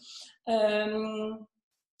now, but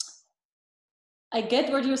I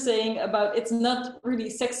get what you're saying about it's not really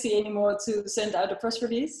sexy anymore to send out a press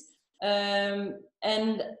release.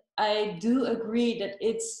 And I do agree that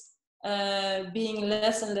it's being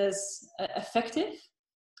less and less effective.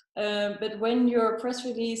 But when your press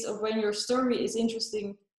release or when your story is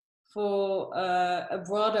interesting for a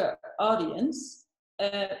broader audience,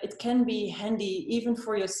 it can be handy even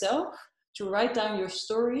for yourself to write down your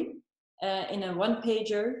story in a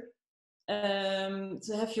one-pager,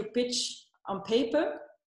 to have your pitch on paper,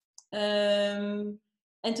 and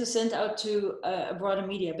to send out to a broader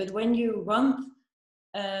media. But when you want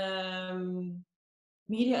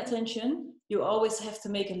media attention, you always have to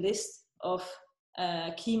make a list of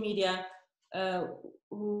key media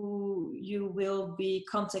who you will be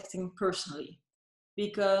contacting personally,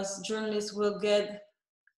 because journalists will get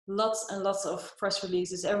lots and lots of press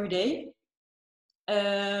releases every day.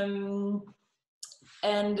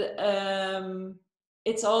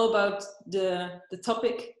 It's all about the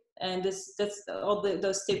topic, and that's all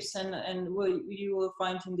those tips and you will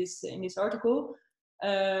find in this article.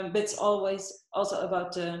 But it's always also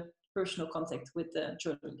about the personal contact with the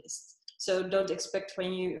journalist. So don't expect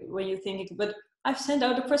when you think, but I've sent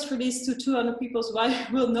out a press release to 200 people, so why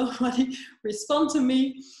will nobody respond to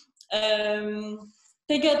me?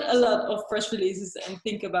 They get a lot of press releases, and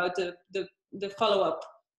think about the follow-up.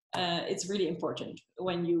 It's really important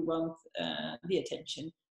when you want the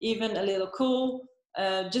attention. Even a little call,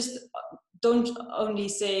 just don't only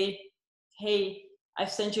say, hey,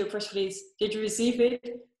 I've sent you a press release, did you receive it?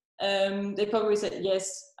 They probably said,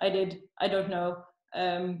 yes, I did, I don't know,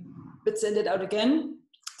 but send it out again.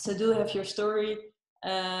 So do have your story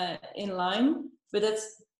in line, but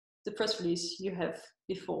that's the press release you have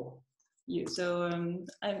before you. So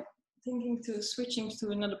I'm thinking to switching to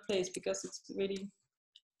another place, because it's really,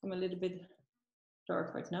 I'm a little bit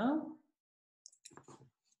dark right now.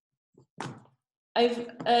 I've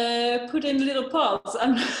put in a little pause.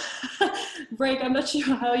 Break. I'm not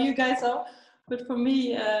sure how you guys are, but for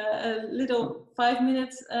me, a little 5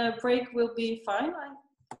 minutes break will be fine.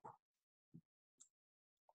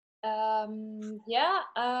 Yeah,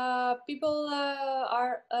 people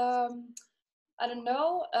are, I don't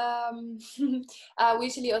know. We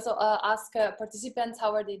usually also ask participants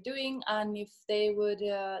how are they doing, and if they would,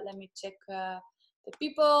 let me check the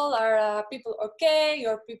people. Are people okay,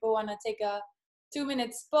 or people want to take a 2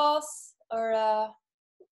 minutes pause, or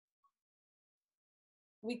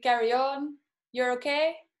we carry on? You're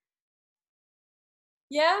okay?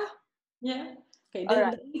 Yeah? Yeah. Okay, All the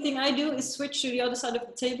right. only thing I do is switch to the other side of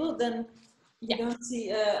the table, then you don't see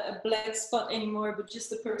a black spot anymore, but just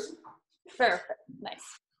the person. Perfect,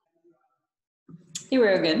 nice. Here we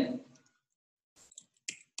are again.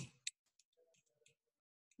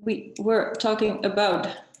 We were talking about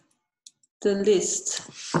the list.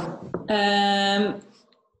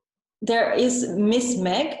 There is Miss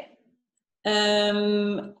Meg.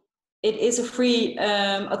 It is a free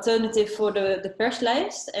alternative for the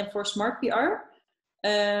perslijst and for Smart PR.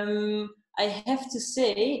 I have to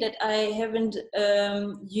say that I haven't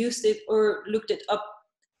used it or looked it up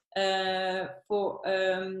for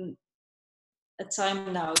a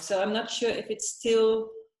time now. So I'm not sure if it's still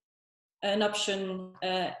an option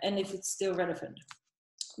and if it's still relevant.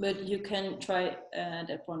 But you can try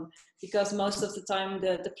that one, because most of the time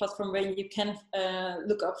the platform where you can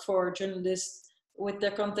look up for journalists with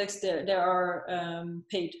their context, there are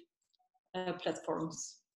paid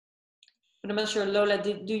platforms. But I'm not sure, Lola,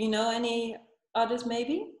 do you know any others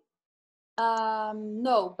maybe?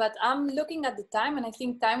 No, but I'm looking at the time, and I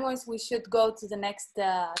think time-wise we should go to the next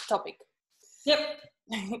topic. Yep.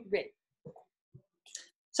 Great.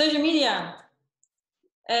 Social media.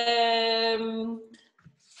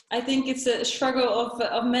 I think it's a struggle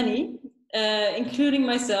of many, including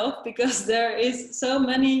myself, because there is so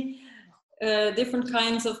many different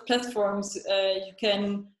kinds of platforms you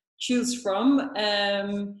can choose from.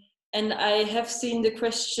 And I have seen the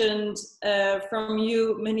question from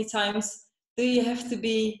you many times, do you have to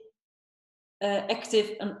be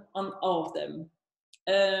active on all of them?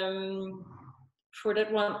 For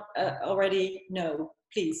that one, already no,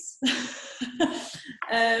 please.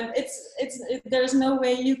 There's no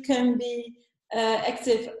way you can be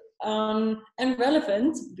active on and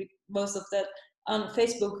relevant, most of that, on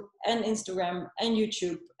Facebook and Instagram and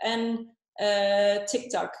YouTube and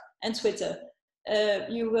TikTok and Twitter.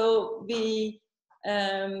 You will be,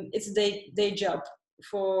 it's a day job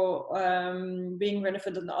for being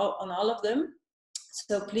relevant on all of them.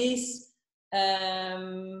 So please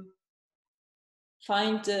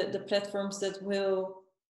find the platforms that will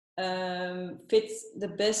fit the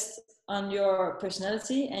best on your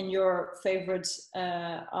personality and your favorites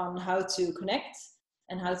on how to connect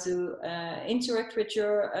and how to interact with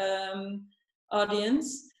your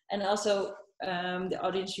audience, and also the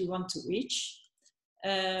audience you want to reach.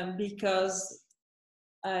 Because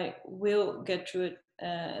I will get through it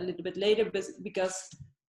a little bit later, but because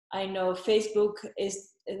I know Facebook is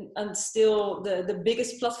and still the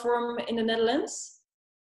biggest platform in the Netherlands,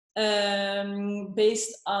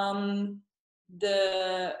 based on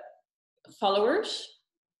the followers.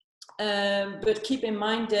 But keep in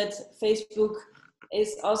mind that Facebook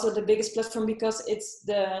is also the biggest platform because it's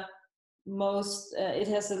the most, it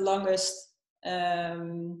has the longest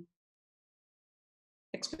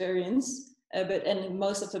experience. And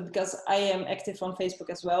most of it, because I am active on Facebook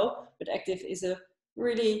as well, but active is a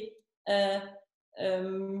really I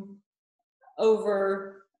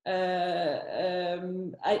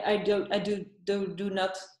do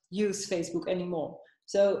not use Facebook anymore.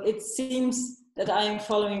 So it seems that I am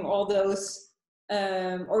following all those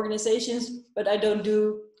organizations, but I don't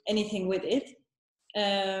do anything with it.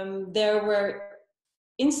 There where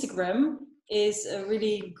Instagram is a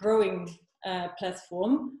really growing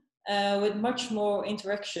platform with much more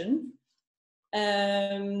interaction.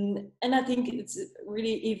 And I think it's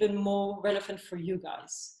really even more relevant for you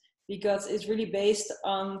guys, because it's really based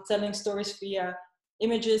on telling stories via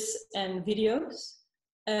images and videos.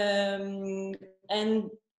 And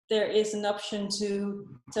there is an option to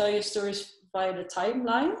tell your stories via the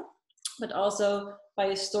timeline, but also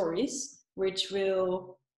via stories, which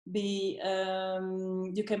will be,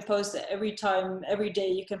 you can post every day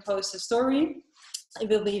you can post a story. It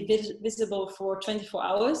will be visible for 24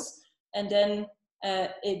 hours. And then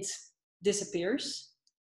it disappears.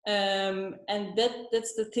 And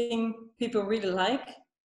that's the thing people really like.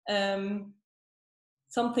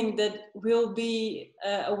 Something that will be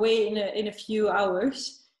away in a few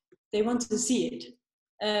hours. They want to see it.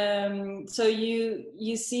 So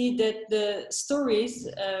you see that the stories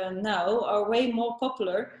now are way more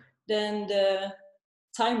popular than the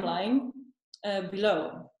timeline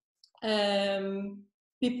below.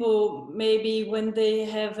 People, maybe when they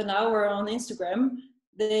have an hour on Instagram,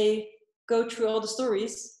 they go through all the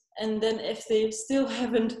stories, and then if they still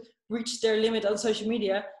haven't reached their limit on social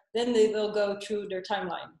media, then they will go through their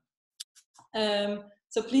timeline.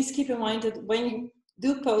 So please keep in mind that when you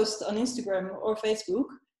do post on Instagram or Facebook,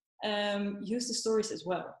 use the stories as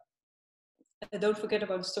well. Don't forget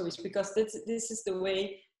about the stories, because this is the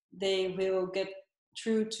way they will get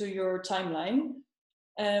through to your timeline.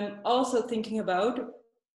 Also thinking about,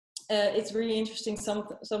 it's really interesting,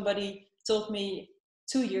 somebody told me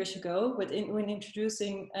 2 years ago, but when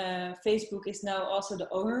introducing Facebook is now also the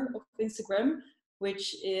owner of Instagram,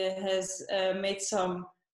 which has made some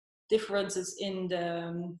differences in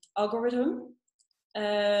the algorithm.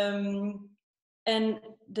 And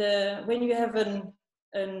when you have a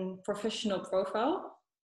professional profile,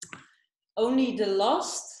 only the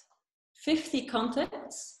last 50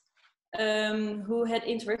 contacts who had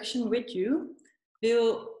interaction with you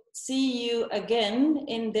will see you again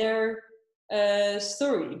in their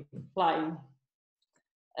storyline.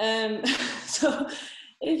 So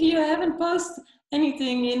if you haven't posted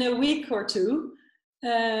anything in a week or two,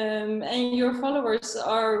 and your followers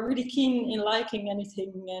are really keen in liking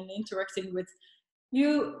anything and interacting with,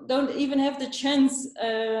 you don't even have the chance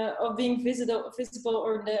of being visible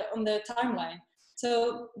or on the timeline.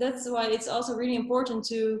 So that's why it's also really important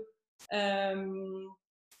to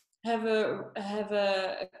have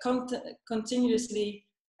a continuously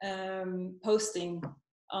posting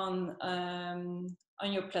on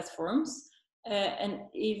your platforms, and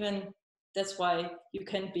even that's why you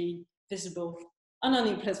can't be visible on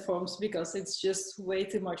any platforms, because it's just way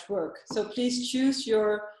too much work. So please choose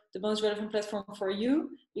the most relevant platform for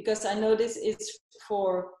you, because I know this is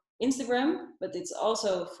for Instagram, but it's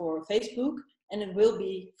also for Facebook, and it will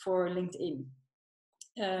be for LinkedIn.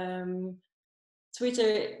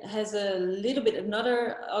 Twitter has a little bit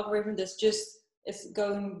another algorithm that's just is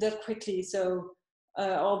going that quickly, so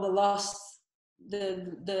all the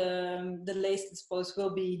latest posts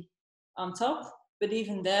will be on top. But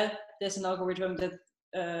even there's an algorithm that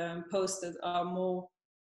posts that are more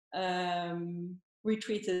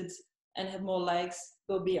retweeted and have more likes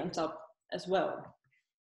will be on top as well.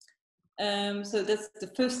 So that's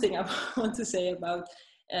the first thing I want to say about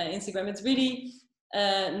Instagram. It's really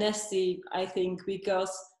nasty, I think,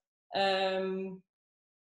 because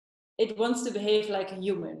it wants to behave like a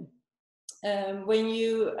human. When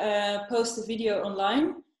you post a video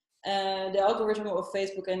online, the algorithm of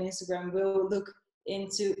Facebook and Instagram will look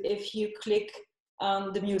into if you click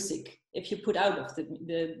on the music, if you put out of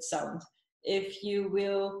the sound, if you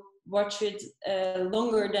will watch it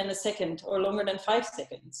longer than a second or longer than 5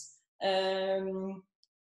 seconds.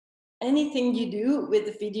 Anything you do with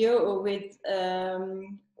the video or with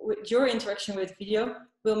your interaction with video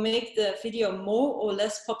will make the video more or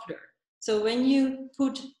less popular. So when you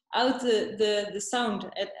put out the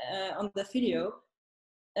sound on the video,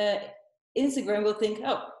 Instagram will think,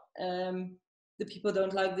 oh, the people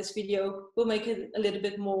don't like this video, we'll make it a little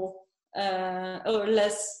bit more or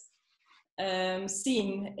less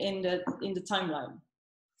seen in the timeline.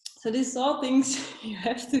 So these are all things you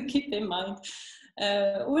have to keep in mind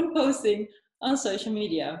when posting on social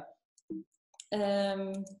media.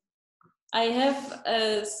 I have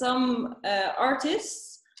some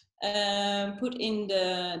artists put in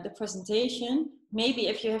the presentation. Maybe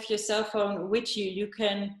if you have your cell phone with you, you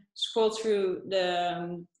can scroll through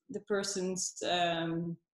the person's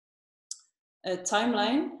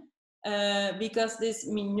timeline. Because this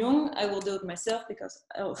Mignon, I will do it myself because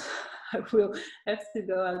I will have to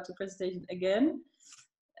go out to presentation again.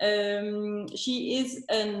 She is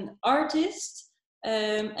an artist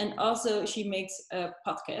and also she makes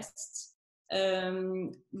podcasts.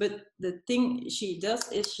 But the thing she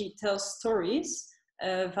does is she tells stories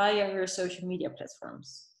via her social media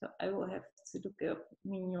platforms. So I will have to look up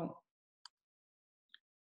Mignon.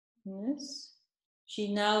 Yes.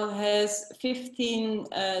 She now has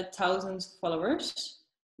 15,000 followers.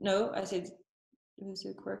 No, I said, did I say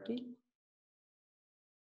it correctly?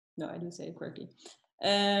 No, I didn't say it correctly.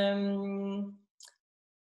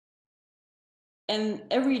 And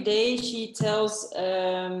every day she tells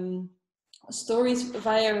stories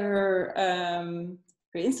via her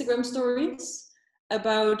Instagram stories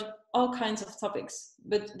about all kinds of topics,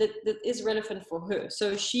 but that is relevant for her.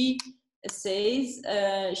 So she says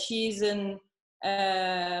she's an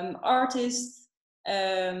artist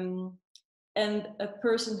and a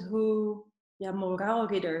person who,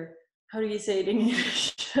 moraalridder, how do you say it in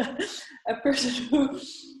English? A person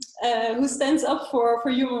who stands up for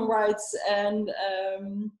human rights and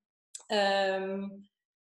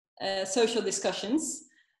social discussions,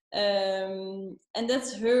 and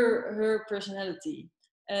that's her personality.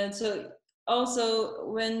 And so also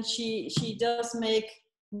when she does make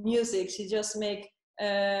music, she just make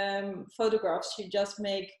photographs, she just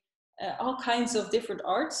make all kinds of different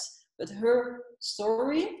arts, but her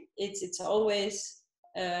story, it's always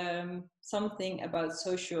something about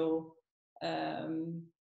social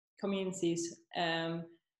communities,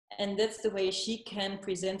 and that's the way she can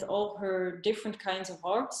present all her different kinds of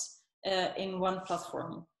arts in one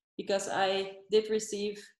platform. Because I did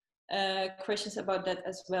receive questions about that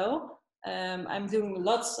as well. I'm doing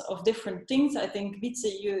lots of different things. I think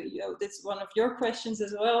Wietse, you that's one of your questions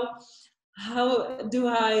as well. How do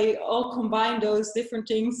I all combine those different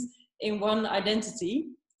things in one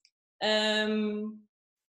identity?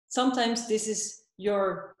 Sometimes this is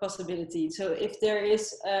your possibility. So if there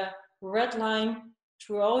is a red line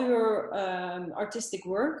through all your artistic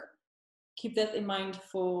work, keep that in mind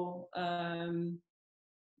for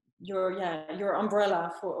your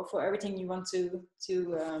umbrella for everything you want to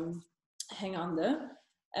hang under.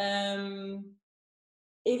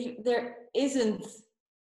 If there isn't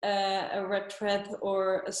a red thread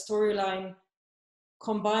or a storyline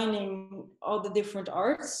combining all the different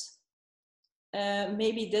arts,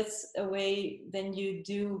 maybe that's a way then you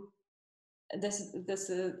do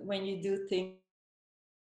when you do things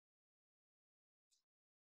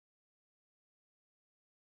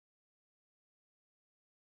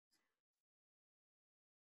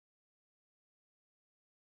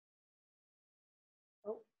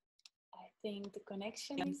think the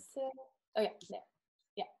connection is. Oh yeah, there.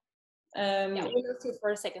 Yeah, we lost you for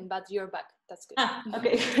a second, but you're back. That's good.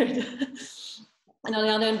 Okay, good. And on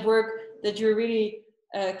the other hand, work that you're really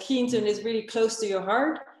keen to and is really close to your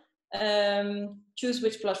heart. Choose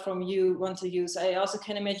which platform you want to use. I also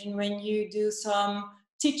can imagine when you do some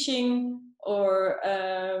teaching or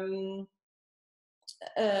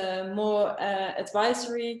more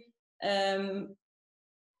advisory,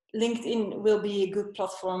 LinkedIn will be a good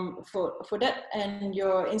platform for that, and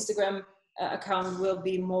your Instagram account will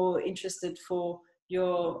be more interested for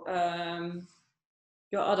your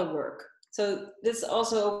other work. So this is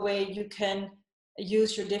also a way you can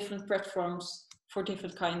use your different platforms for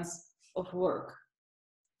different kinds of work.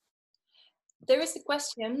 There is a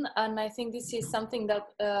question, and I think this is something that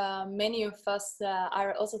many of us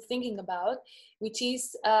are also thinking about, which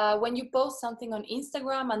is when you post something on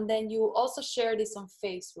Instagram and then you also share this on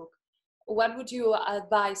Facebook. What would you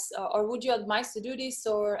advise, or would you advise to do this,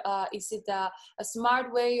 or is it a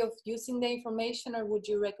smart way of using the information, or would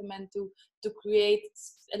you recommend to create,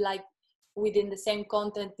 like, within the same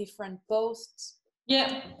content, different posts?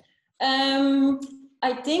 Yeah.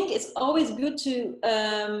 I think it's always good to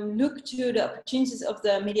look to the opportunities of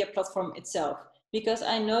the media platform itself, because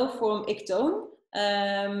I know from Ictone,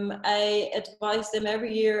 I advise them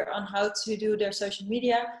every year on how to do their social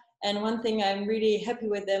media, and one thing I'm really happy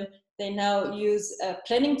with them, they now use a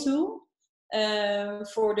planning tool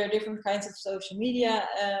for their different kinds of social media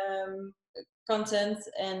content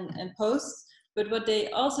and posts. But what they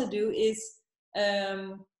also do is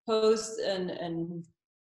post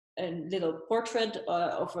a little portrait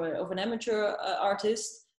of an amateur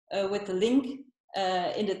artist with the link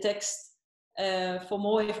in the text. For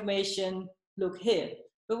more information, look here.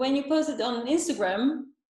 But when you post it on Instagram,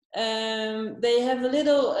 they have a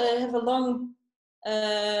long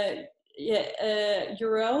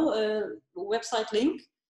URL, website link,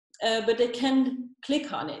 but they can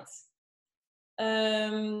click on it.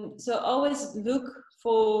 So always look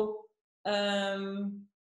for,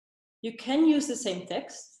 you can use the same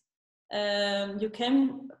text, you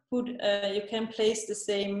can place the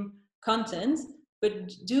same content,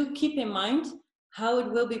 but do keep in mind how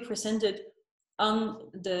it will be presented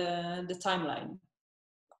on the timeline.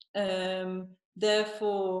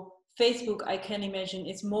 Therefore, Facebook, I can imagine,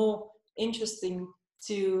 is more interesting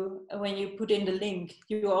to, when you put in the link,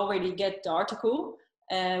 you already get the article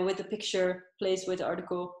with the picture placed with the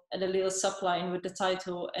article and a little subline with the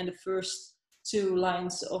title and the first 2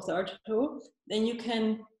 lines of the article. Then you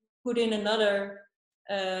can put in another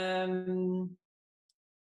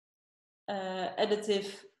additive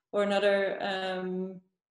or another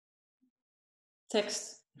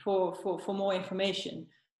text for more information.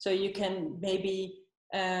 So you can maybe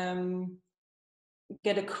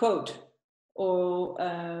get a quote or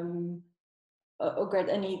get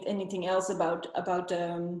anything else about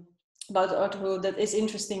the article that is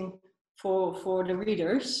interesting for the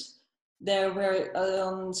readers. There, where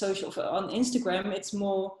on Instagram, it's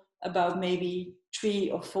more about maybe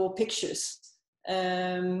 3 or 4 pictures,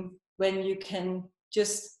 when you can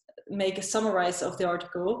just make a summarize of the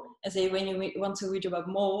article and say, when you want to read about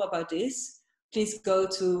more about this, please go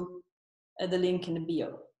to the link in the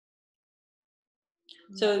bio.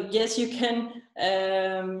 So yes, you can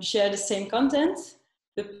share the same content,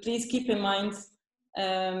 but please keep in mind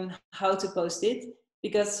how to post it,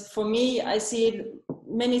 because for me, I see it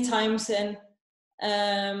many times, and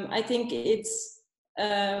I think it's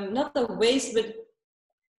not a waste, but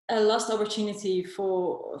a lost opportunity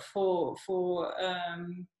for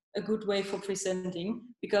a good way for presenting,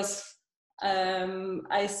 because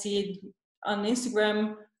I see it on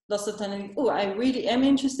Instagram lots of time. Oh, I really am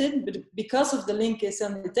interested, but because of the link is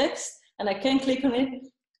on the text and I can click on it,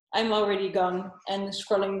 I'm already gone and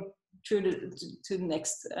scrolling through to the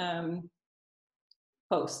next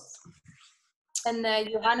post. And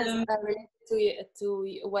Johannes, related to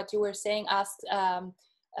what you were saying, asked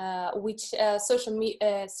which social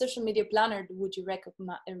media planner would you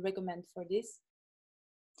recommend for this?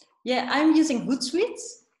 Yeah, I'm using Hootsuite,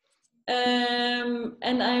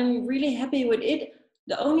 and I'm really happy with it.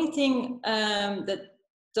 The only thing that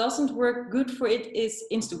doesn't work good for it is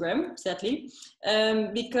Instagram, sadly,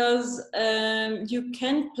 because you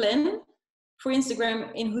can plan for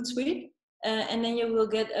Instagram in Hootsuite, and then you will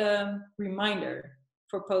get a reminder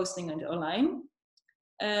for posting it online.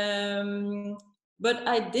 But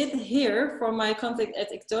I did hear from my contact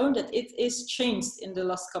at Ictone that it is changed in the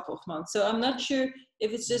last couple of months. So I'm not sure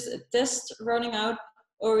if it's just a test running out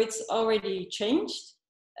or it's already changed.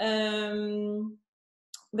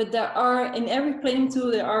 But there are, in every planning tool,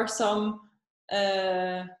 there are some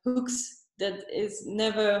hooks that is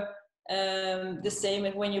never The same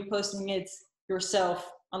as when you're posting it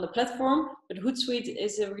yourself on the platform, but Hootsuite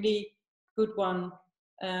is a really good one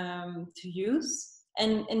to use.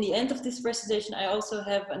 And in the end of this presentation, I also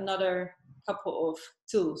have another couple of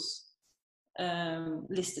tools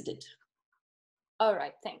listed it. All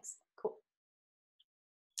right, thanks. Cool.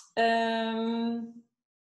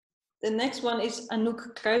 The next one is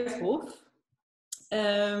Anouk Kruijthof.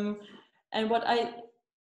 And what I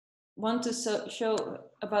want to show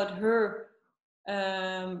about her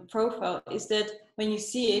profile is that when you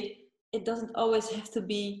see it, it doesn't always have to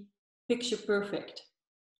be picture perfect.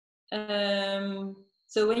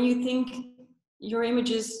 So when you think your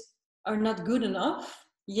images are not good enough,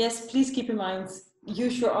 yes, please keep in mind,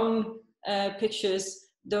 use your own pictures.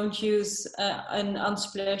 Don't use an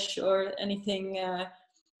Unsplash or anything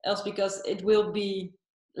else, because it will be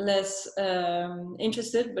less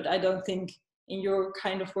interested, but I don't think in your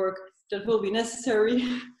kind of work that will be necessary.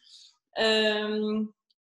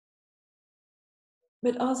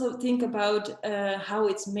 But also think about how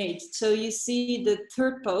it's made. So you see the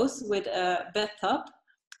third post with a bathtub.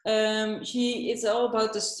 It's all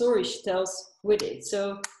about the story she tells with it.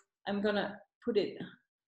 So I'm gonna put it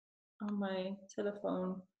on my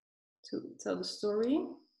telephone to tell the story.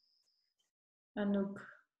 Anouk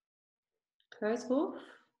Kruijthof.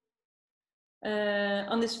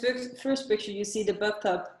 On this first picture, you see the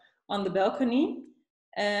bathtub on the balcony.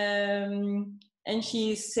 And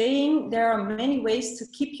she's saying there are many ways to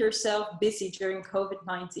keep yourself busy during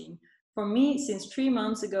COVID-19. For me, since 3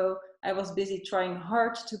 months ago, I was busy trying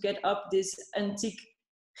hard to get up this antique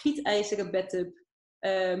gietijzeren bathtub.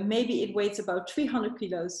 Maybe it weighs about 300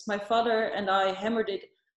 kilos. My father and I hammered it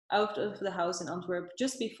out of the house in Antwerp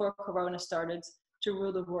just before Corona started to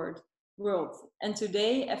rule the world. And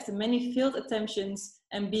today, after many failed attempts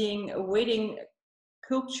and being a waiting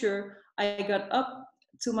culture, I got up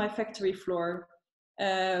to my factory floor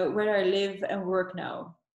where I live and work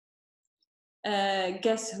now.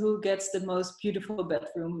 Guess who gets the most beautiful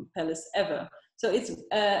bedroom palace ever? So it's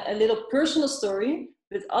a little personal story,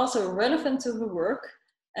 but also relevant to her work.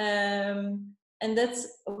 And that's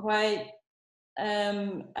why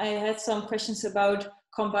I had some questions about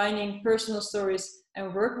combining personal stories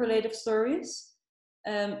and work-related stories.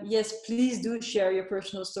 Yes, please do share your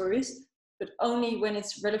personal stories, but only when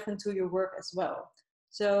it's relevant to your work as well.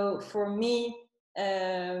 So for me,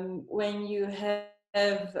 when you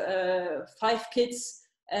have 5 kids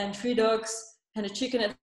and 3 dogs and a chicken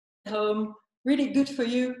at home, really good for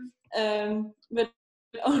you. But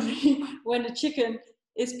only when the chicken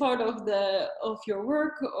is part of your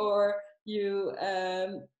work, or you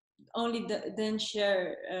only then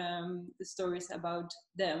share the stories about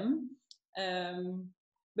them.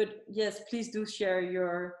 But yes, please do share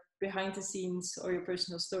your behind the scenes or your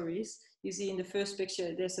personal stories. You see in the first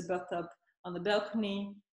picture, there's a bathtub on the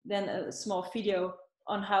balcony, then a small video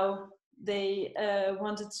on how they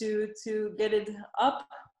wanted to get it up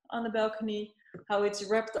on the balcony, how it's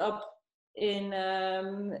wrapped up in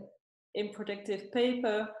protective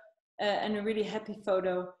paper, and a really happy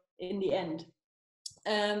photo in the end.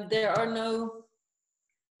 There are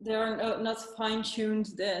not fine-tuned.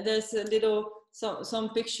 There's a little, some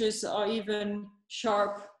pictures are even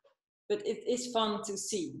sharp, but it is fun to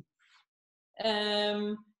see.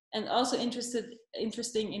 And also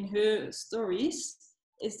interesting in her stories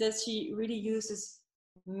is that she really uses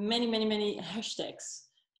many hashtags.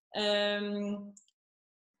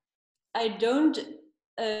 I don't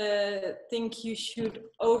think you should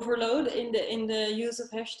overload in the use of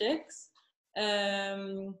hashtags,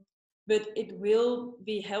 but it will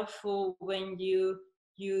be helpful when you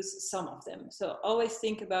use some of them. So always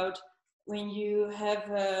think about when you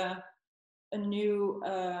have a new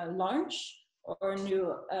launch or a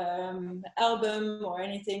new album or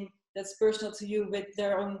anything that's personal to you with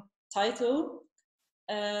their own title,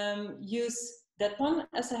 use that one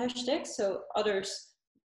as a hashtag, so others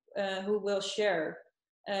who will share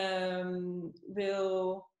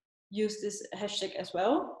will use this hashtag as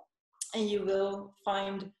well, and you will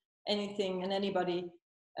find anything and anybody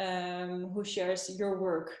who shares your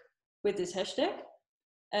work with this hashtag.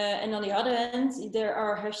 And on the other hand, there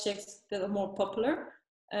are hashtags that are more popular,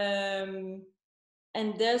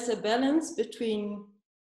 and there's a balance between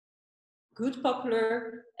good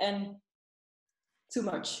popular and too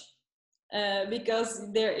much,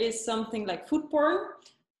 because there is something like food porn,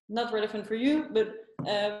 not relevant for you, but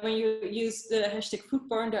when you use the hashtag food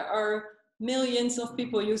porn, there are millions of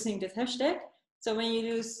people using that hashtag. So when you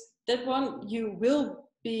use that one, you will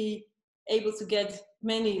be able to get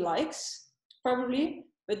many likes, probably,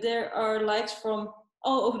 but there are likes from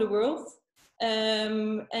all over the world,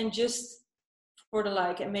 and just for the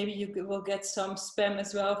like, and maybe you will get some spam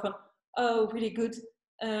as well from, oh, really good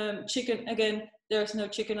chicken. Again, there's no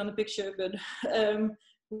chicken on the picture, but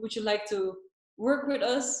would you like to work with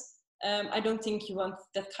us? I don't think you want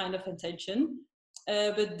that kind of attention,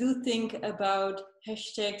 but do think about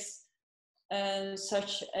hashtags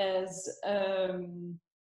such as,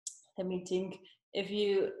 let me think, if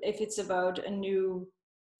it's about a new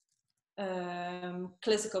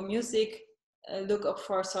classical music, look up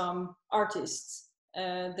for some artists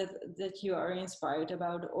that you are inspired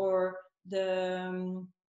about, or the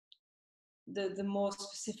more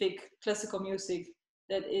specific classical music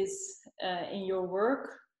that is in your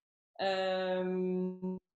work.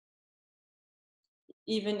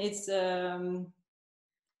 Even it's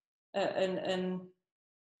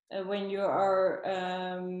when you are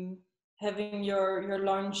having your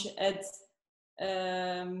lunch at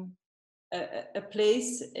a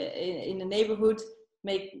place in a neighborhood,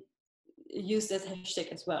 use that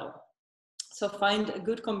hashtag as well. So find a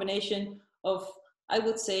good combination of, I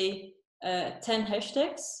would say, 10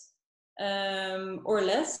 hashtags or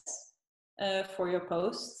less for your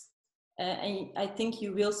posts, and I think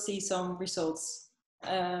you will see some results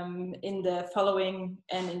in the following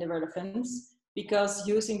and in the relevance, because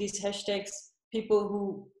using these hashtags, people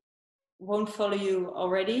who won't follow you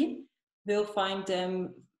already will find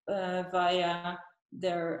them via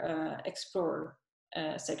their Explorer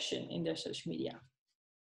section in their social media.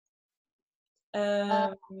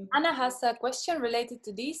 Anna has a question related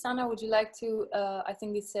to this. Anna, would you like to, I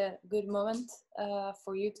think it's a good moment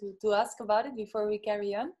for you to ask about it before we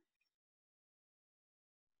carry on.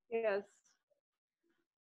 Yes.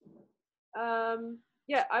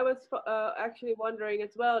 Yeah, I was actually wondering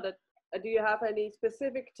as well that do you have any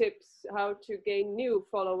specific tips how to gain new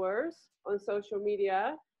followers on social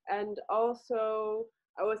media? And also,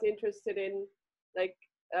 I was interested in, like,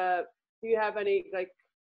 do you have any like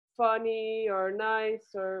funny or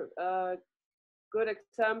nice or good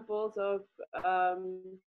examples of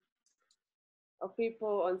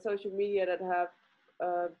people on social media that have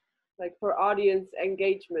like for audience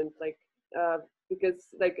engagement, like because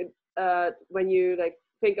like when you like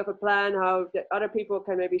think of a plan how the other people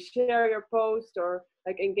can maybe share your post or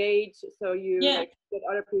like engage, so you like get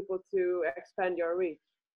other people to expand your reach.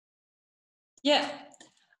 Yeah,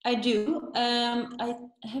 I do. I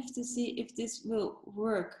have to see if this will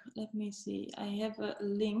work. Let me see. I have a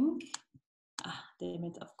link. Ah, damn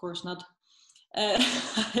it, of course not. I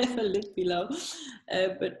have a link below,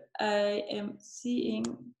 but I am seeing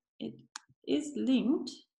it is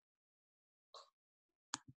linked.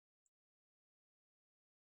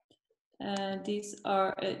 These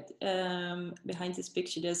are behind this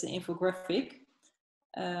picture. There's an infographic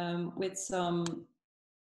with some.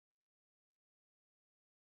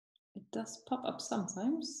 It does pop up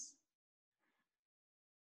sometimes.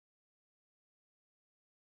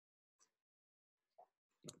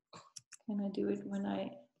 Can I do it when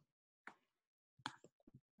I?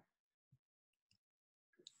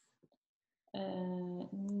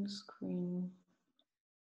 New screen.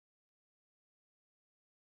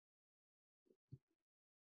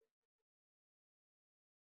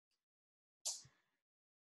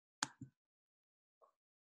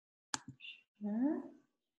 Sure.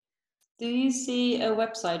 Do you see a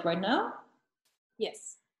website right now?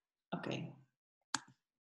 Yes. Okay.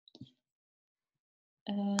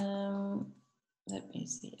 Let me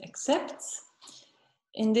see. Accept.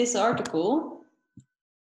 In this article,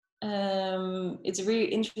 it's a really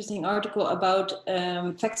interesting article about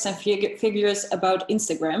facts and figures about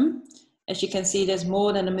Instagram. As you can see, there's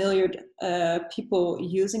more than 1 million people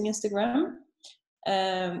using Instagram,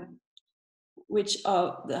 which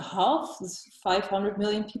are the half, 500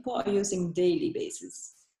 million people are using daily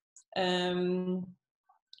basis. And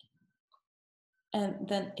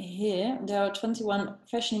then here, there are 21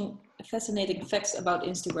 fascinating facts about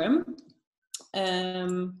Instagram,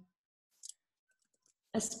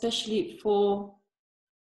 especially for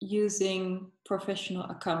using professional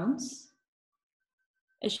accounts.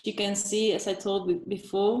 As you can see, as I told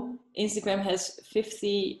before, Instagram has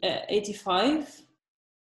 58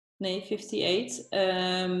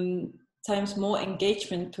 times more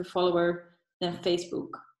engagement per follower than Facebook.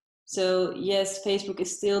 So yes, Facebook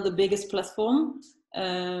is still the biggest platform,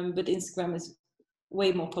 but Instagram is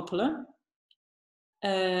way more popular.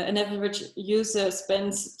 An average user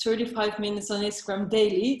spends 35 minutes on Instagram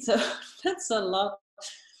daily, so that's a lot.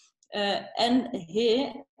 And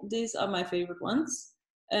here, these are my favorite ones.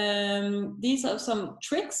 These are some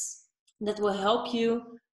tricks that will help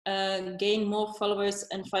you gain more followers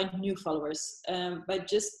and find new followers by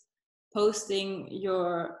just posting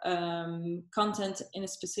your content in a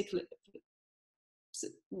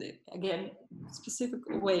again, specific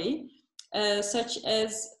way, such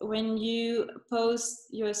as when you post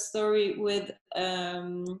your story with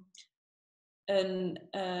an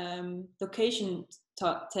location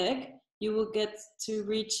tag, you will get to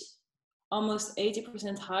reach almost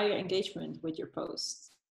 80% higher engagement with your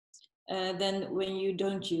post than when you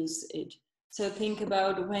don't use it. So think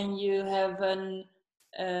about when you have an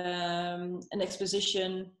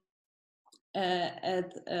exposition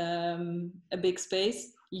at a big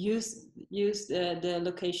space, use the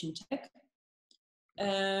location tag.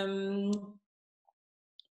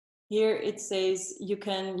 Here it says you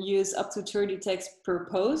can use up to 30 tags per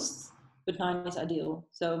post, but 9 is ideal.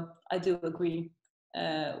 So I do agree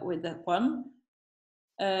with that one.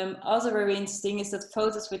 Also very interesting is that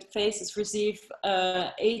photos with faces receive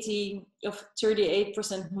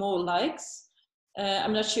 38% more likes.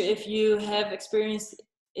 I'm not sure if you have experienced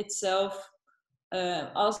itself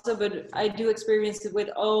also, but I do experience it with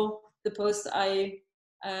all the posts I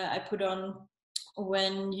put on.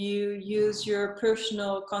 When you use your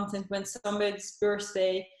personal content, when somebody's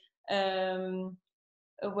birthday, when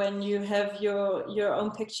you have your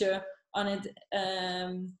own picture on it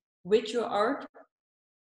with your art,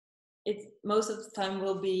 it most of the time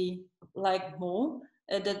will be liked more.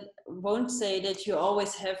 That won't say that you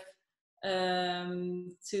always have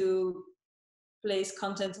to place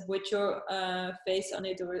content with your face on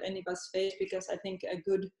it or anybody's face, because I think a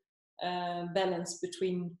good balance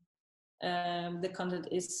between the content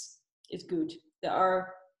is good. There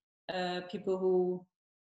are people who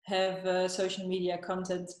have a social media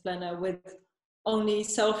content planner with only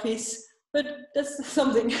selfies, but that's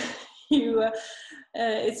something you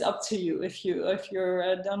it's up to you if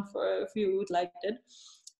you're done for, if you would like it.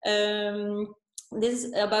 This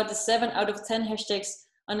is about the 7 out of 10 hashtags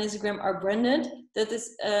on Instagram are branded. That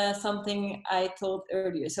is something I told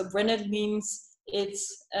earlier. So branded means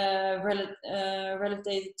it's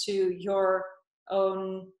related to your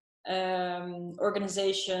own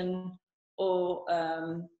organization or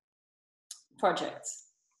project.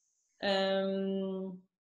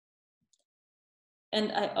 And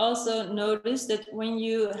I also noticed that when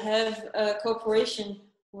you have a cooperation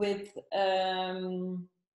with the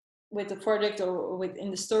project or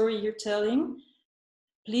within the story you're telling,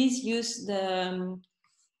 please use the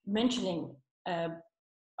mentioning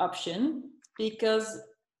option, because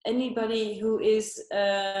anybody who is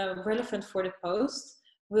relevant for the post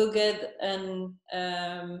will get an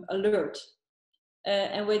alert.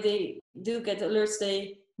 And when they do get alerts,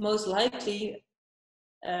 they most likely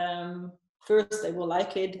first they will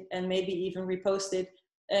like it and maybe even repost it.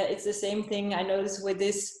 It's the same thing I noticed with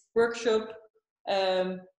this workshop.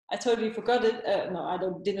 I totally forgot it. No, I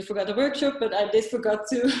didn't forget the workshop, but I did forgot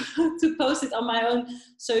to to post it on my own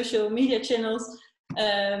social media channels.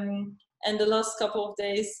 And the last couple of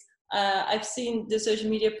days, I've seen the social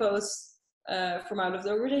media posts from out of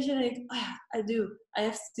the organization. And I think, I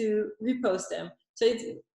have to repost them. So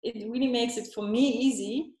it really makes it for me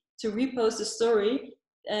easy to repost a story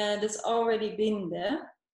that's already been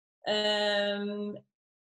there. And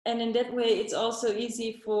in that way, it's also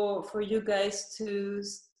easy for you guys to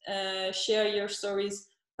share your stories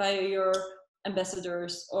via your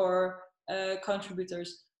ambassadors or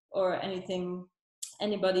contributors or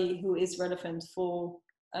anybody who is relevant for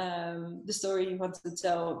the story you want to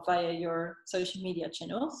tell via your social media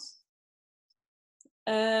channels.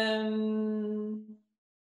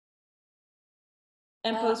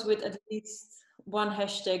 And posts with at least one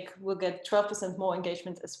hashtag will get 12% more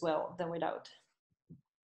engagement as well than without.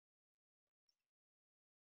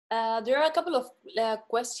 There are a couple of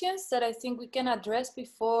questions that I think we can address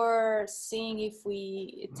before seeing if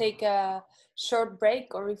we take a short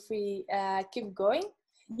break or if we keep going.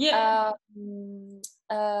 Yeah.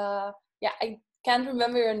 Yeah, I can't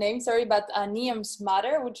remember your name, sorry, but Niam's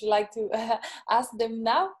mother, would you like to ask them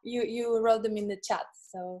now? You wrote them in the chat,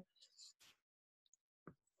 so.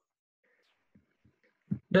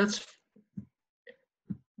 That's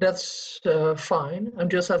fine. I'm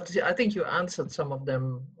just have to see. I think you answered some of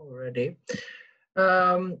them already.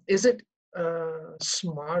 Is it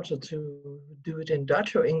smarter to do it in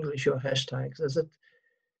Dutch or English, your hashtags? Is it,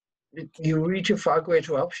 you reach a far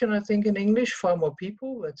greater option, I think, in English, far more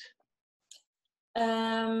people, but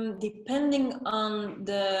depending on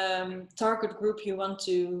the target group you want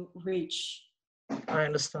to reach. I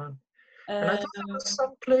understand. And I thought there was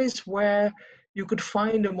some place where you could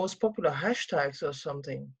find the most popular hashtags or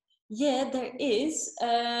something. Yeah, there is.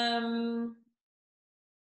 Now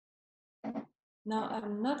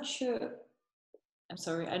I'm not sure. I'm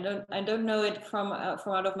sorry, I don't know it from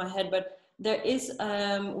out of my head, but there is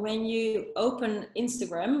when you open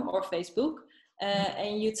Instagram or Facebook,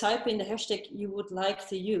 and you type in the hashtag you would like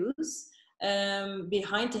to use,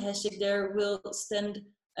 behind the hashtag there will stand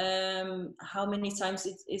how many times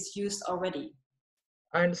it is used already.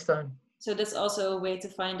 I understand. So that's also a way to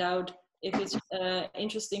find out if it's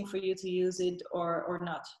interesting for you to use it or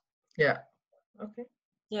not. Yeah. Okay.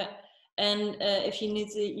 Yeah. And if you need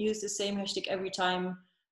to use the same hashtag every time,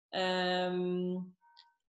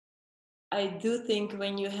 I do think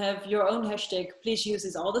when you have your own hashtag, please use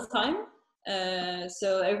it all the time.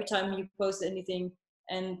 So every time you post anything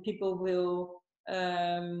and people will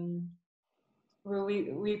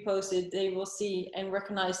repost it, they will see and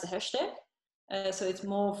recognize the hashtag. So it's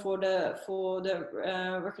more for the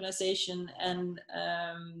recognition and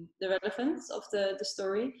the relevance of the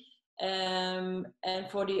story. And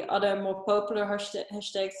for the other more popular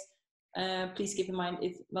hashtags, please keep in mind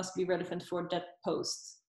it must be relevant for that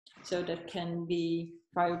post. So that can be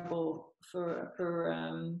viable for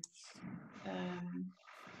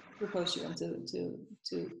post you want to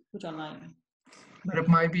put online. But it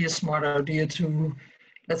might be a smart idea to,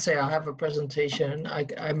 let's say I have a presentation,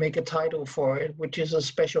 I make a title for it, which is a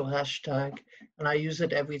special hashtag, and I use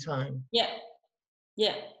it every time. Yeah.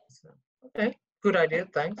 Yeah. So, okay, good idea,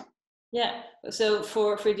 thanks. Yeah, so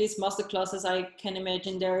for these masterclasses, I can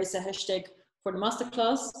imagine there is a hashtag for the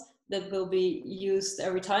masterclass that will be used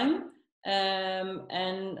every time.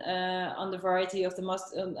 And on the variety of the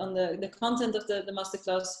on the content of the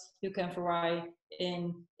masterclass, you can vary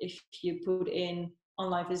in if you put in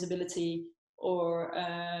online visibility or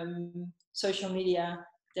social media,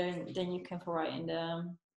 then you can vary in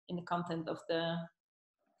the content of the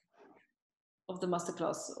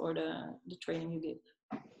masterclass or the training you give.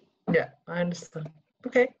 Yeah, I understand.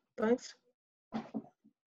 Okay, thanks.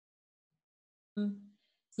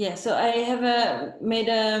 Yeah, so I have made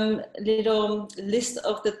a little list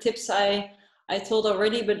of the tips I told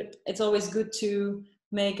already, but it's always good to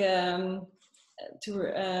make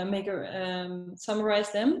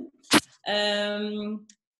summarize them.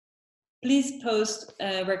 Please post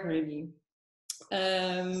regularly.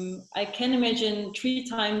 I can imagine 3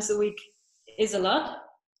 times a week is a lot,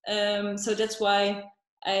 so that's why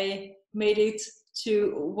I made it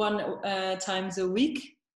to 1 times a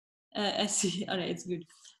week. I see. Oh no, it's good.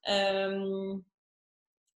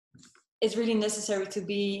 It's really necessary to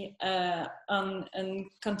be on and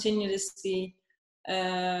continuously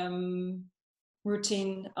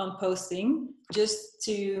routine on posting, just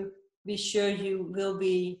to be sure you will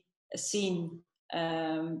be seen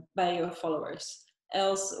by your followers.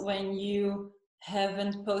 Else, when you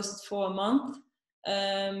haven't posted for a month,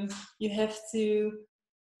 you have to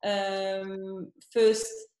first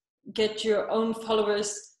get your own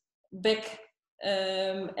followers back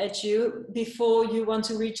at you before you want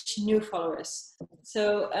to reach new followers.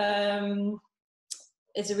 So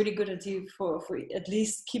it's a really good idea for at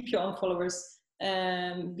least keep your own followers,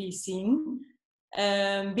 be seen,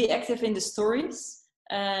 be active in the stories.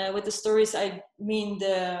 With the stories, I mean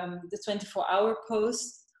the 24-hour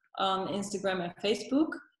post on Instagram and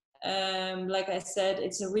Facebook. Like I said,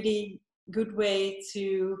 it's a really good way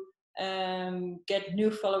to get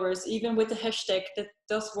new followers, even with the hashtag. That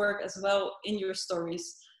does work as well in your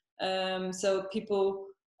stories. So people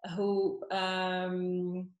who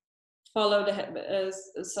follow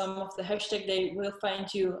some of the hashtag, they will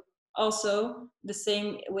find you also the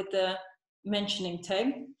same with the mentioning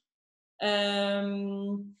tag.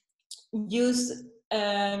 Use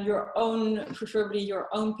your own, preferably your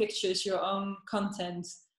own pictures, your own content.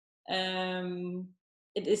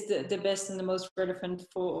 It is the best and the most relevant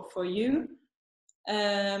for you.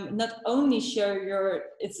 Not only share your,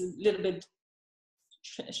 it's a little bit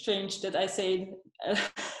strange that I say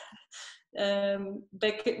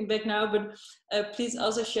back now, but please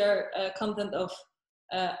also share content of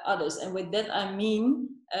others. And with that I mean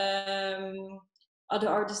other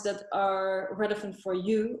artists that are relevant for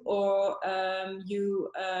you, or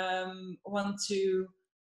you want to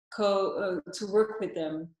work with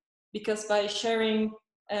them. Because by sharing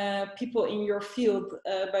people in your field,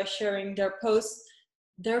 by sharing their posts,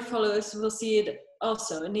 their followers will see it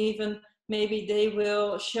also, and even maybe they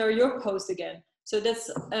will share your post again. So that's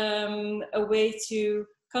a way to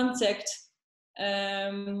contact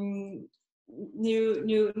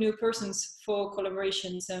new persons for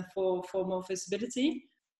collaborations and for more visibility.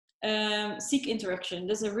 Seek interaction.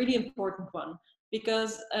 That's a really important one,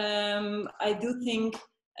 because I do think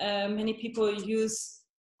many people use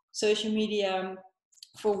social media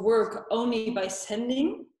for work only by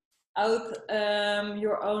sending out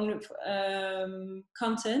your own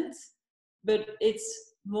content, but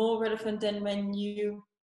it's more relevant than when you,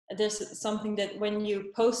 there's something that when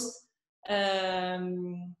you post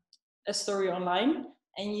a story online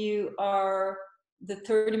and you are the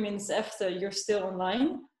 30 minutes after you're still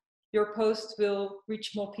online, your post will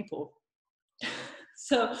reach more people.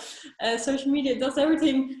 So social media does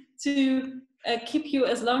everything to keep you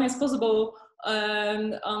as long as possible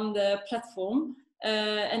on the platform.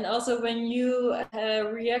 And also when you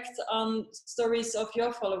react on stories of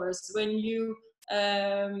your followers, when you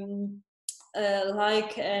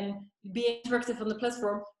like and be interactive on the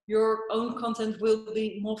platform, your own content will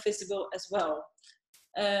be more visible as well.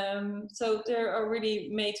 So they are really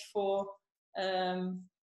made for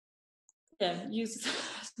use it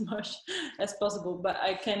as much as possible, but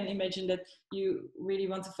I can imagine that you really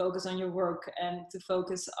want to focus on your work and to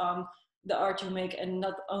focus on the art you make and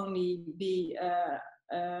not only be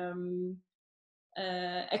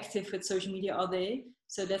active with social media all day.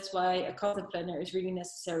 So that's why a content planner is really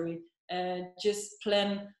necessary. Just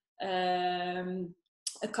plan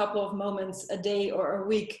a couple of moments a day or a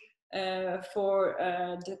week for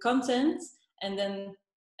the content, and then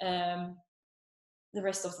the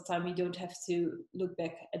rest of the time you don't have to look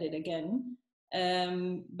back at it again.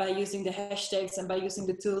 By using the hashtags and by using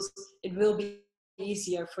the tools, it will be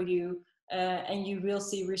easier for you, and you will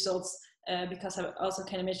see results, because I also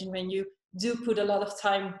can imagine when you do put a lot of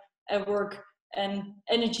time at work and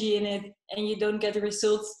energy in it and you don't get the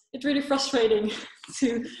results, it's really frustrating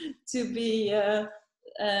to be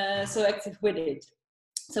so active with it.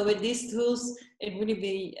 So with these tools, it really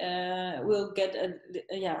be will get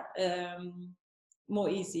more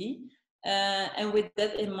easy. And with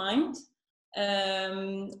that in mind,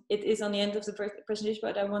 it is on the end of the presentation,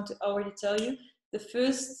 but I want to already tell you, the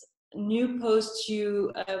first new post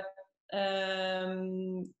you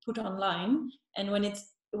put online, and when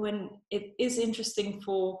it is interesting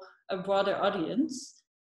for a broader audience,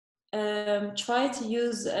 try to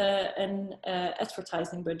use an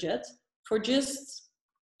advertising budget for just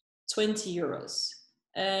 20 euros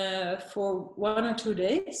for 1 or 2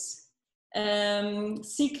 days.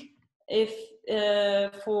 Seek if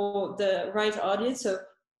for the right audience. So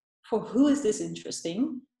for who is this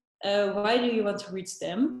interesting? Why do you want to reach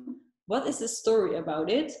them? What is the story about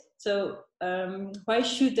it? So why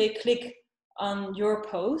should they click on your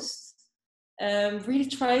post? Really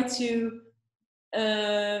try to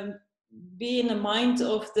be in the mind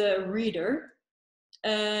of the reader,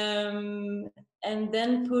 and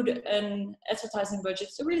then put an advertising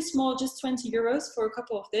budget, so really small, just 20 euros for a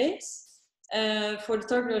couple of days, for the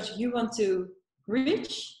target audience you want to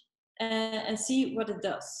reach, and see what it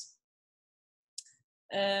does.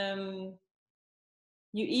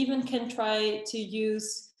 You even can try to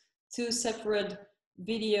use 2 separate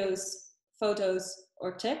videos, photos,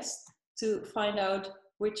 or text to find out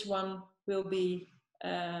which one will be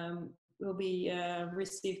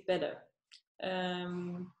received better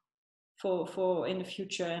for in the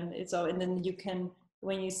future. And it's all, and then you can,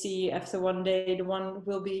 when you see after 1 day the one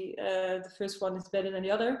will be the first one is better than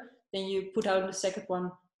the other, then you put out the second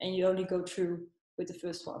one and you only go through with the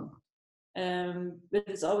first one. But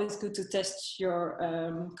it's always good to test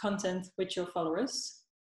your content with your followers.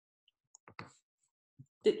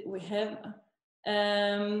 Did we have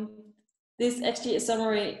this is actually a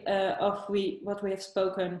summary of what we have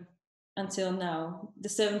spoken until now. The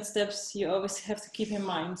 7 steps you always have to keep in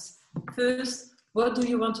mind. First, what do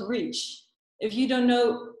you want to reach? If you don't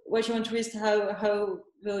know what you want to reach, how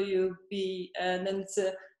will you be? And then it's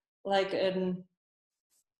like an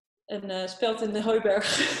speld in the hooiberg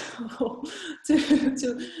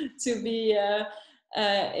to be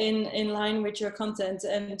in line with your content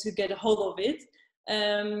and to get a hold of it.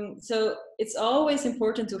 So it's always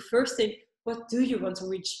important to first think, what do you want to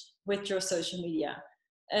reach with your social media?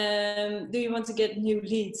 Do you want to get new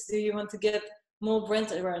leads? Do you want to get more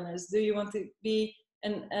brand awareness? Do you want to be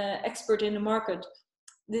an expert in the market?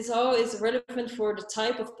 This all is relevant for the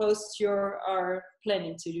type of posts you are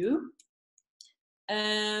planning to do.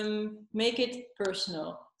 Make it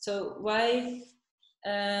personal. So why?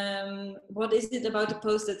 What is it about the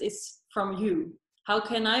post that is from you? How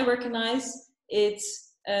can I recognize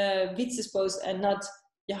it's Wietse's post and not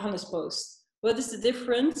Johannes' post? What is the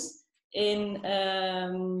difference in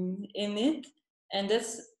it? And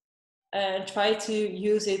that's try to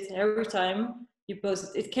use it every time you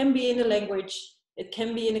post it. It can be in the language. It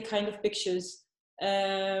can be in the kind of pictures.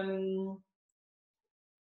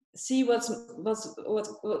 See what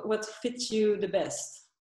fits you the best.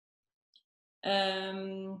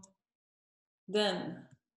 Then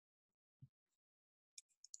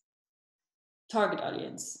target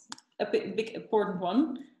audience, a big important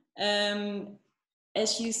one.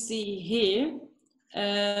 As you see here,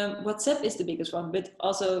 WhatsApp is the biggest one, but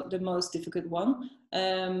also the most difficult one.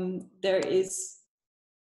 There is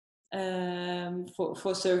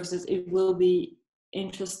for services, it will be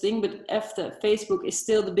interesting. But after, Facebook is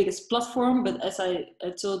still the biggest platform, but as I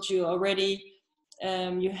told you already,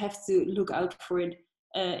 you have to look out for it.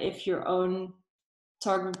 If your own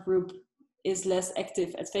target group is less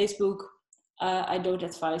active at Facebook, I don't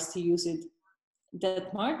advise to use it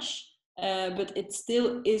that much, but it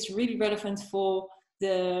still is really relevant for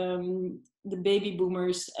the baby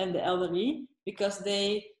boomers and the elderly, because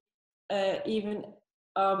they even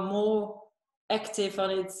are more active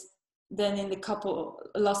on it than in the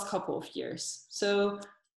last couple of years. So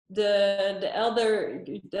the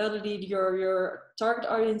elderly your target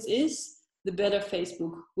audience is, the better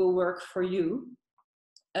Facebook will work for you.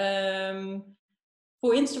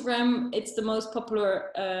 For Instagram, it's the most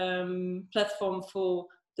popular platform for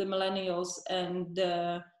the millennials and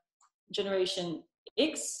the Generation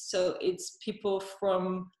X. So it's people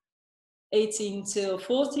from 18 till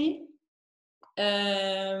 40.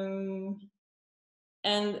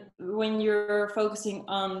 And when you're focusing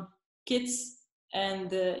on kids and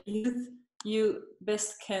the youth, you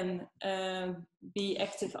best can be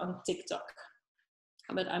active on TikTok.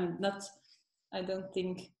 But I don't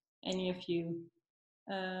think any of you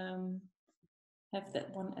have that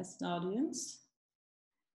one as an audience.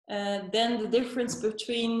 Then the difference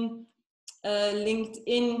between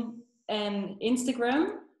LinkedIn and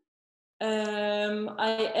Instagram.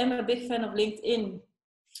 I am a big fan of LinkedIn.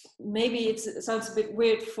 Maybe it sounds a bit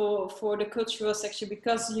weird for the cultural section,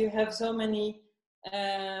 because you have so many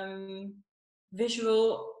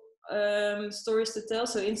visual stories to tell.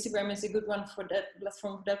 So Instagram is a good one for that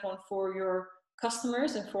platform, that one for your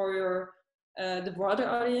customers and for your the broader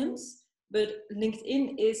audience. But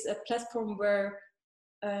LinkedIn is a platform where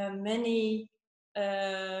many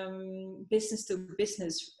business to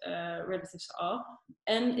business relatives are,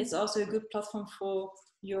 and it's also a good platform for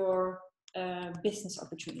your business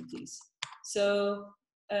opportunities. So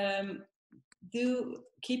do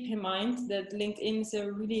keep in mind that LinkedIn is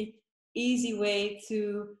a really easy way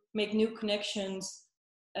to make new connections,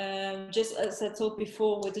 just as I told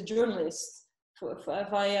before with the journalist,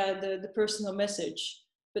 via the personal message.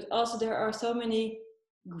 But also there are so many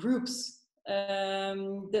groups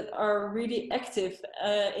that are really active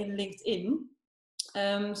in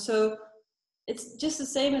LinkedIn. So it's just the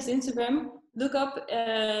same as Instagram. Look up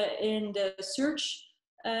in the search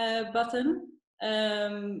button,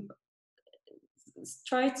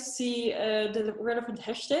 try to see the relevant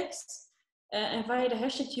hashtags, and via the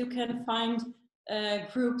hashtag you can find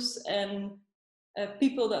groups and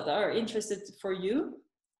people that are interested for you.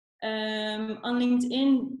 On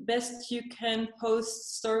LinkedIn, best you can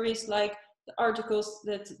post stories like the articles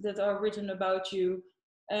that are written about you,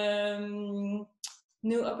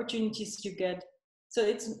 new opportunities you get. So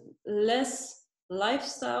it's less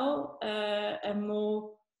lifestyle and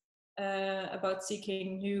more about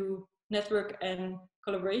seeking new network and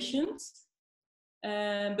collaborations.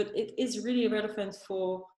 But it is really relevant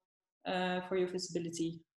for your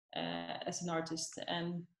visibility as an artist,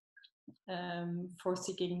 and for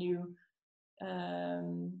seeking new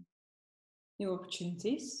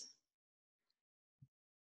opportunities.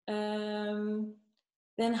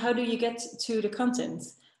 Then how do you get to the content?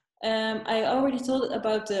 I already told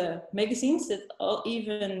about the magazines, that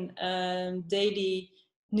even daily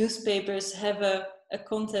newspapers have a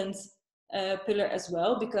content pillar as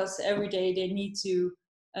well, because every day they need to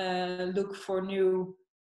look for new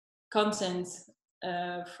content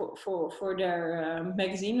for their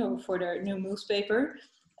magazine or for their new newspaper.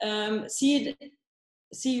 See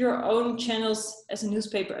your own channels as a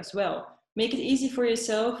newspaper as well. Make it easy for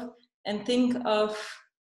yourself, and think of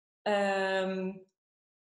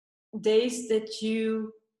days that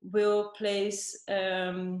you will place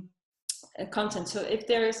content. So if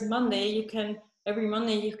there is Monday, every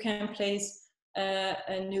Monday you can place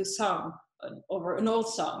a new song or an old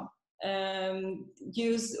song.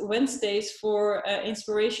 Use Wednesdays for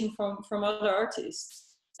inspiration from other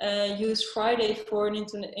artists. Use Friday for an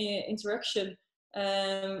interaction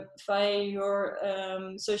via your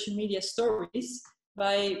social media stories,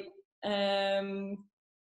 by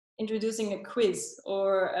introducing a quiz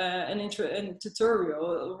or a tutorial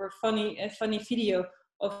or a funny video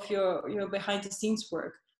of your behind the scenes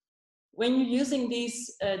work. When you're using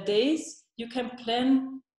these days, you can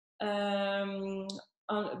plan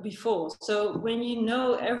before. So when you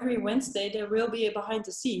know every Wednesday there will be a behind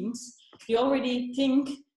the scenes, you already think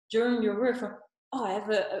during your work, oh,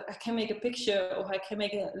 I can make a picture, or I can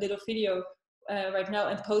make a little video right now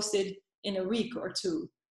and post it in a week or two.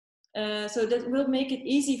 So that will make it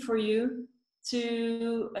easy for you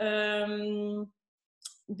to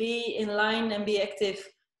be in line and be active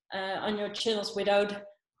on your channels without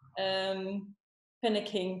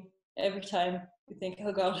panicking every time you think,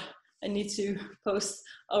 oh God, I need to post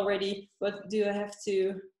already. What do I have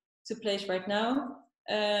to place right now?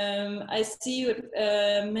 I see with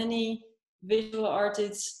many visual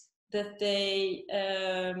artists that they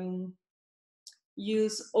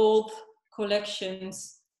use old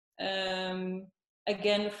collections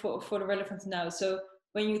again for the relevance now. So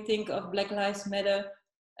when you think of Black Lives Matter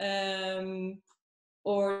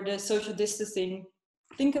or the social distancing,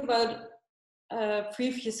 think about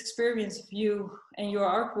previous experience of you and your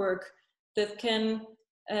artwork that can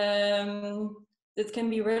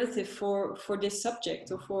be relative for this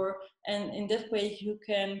subject, or and in that way you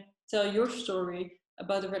can tell your story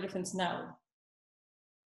about the relevance now.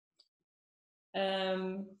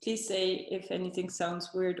 Please say if anything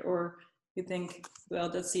sounds weird or you think, well,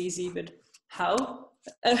 that's easy, but how?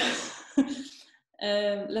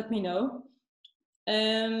 Let me know.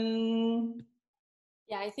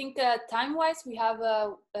 Yeah, I think time-wise, we have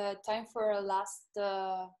time for a last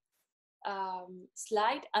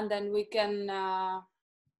slide, and then we can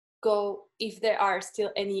go if there are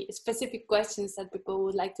still any specific questions that people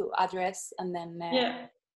would like to address, and then yeah.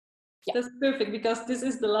 That's perfect, because this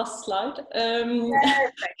is the last slide.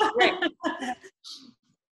 Great.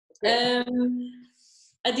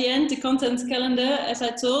 At the end, the content calendar, as I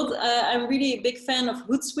told, I'm really a big fan of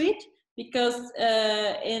Hootsuite, because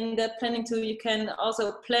in that planning tool you can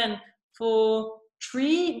also plan for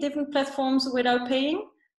 3 different platforms without paying,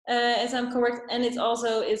 as I'm correct, and it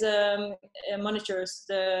also is monitors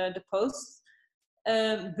the posts.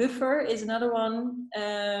 Buffer is another one.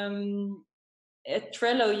 At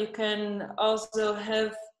Trello, you can also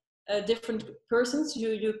have different persons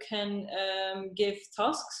you can give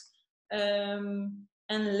tasks, and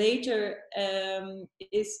later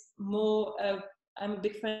is more. I'm a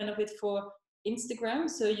big fan of it for Instagram.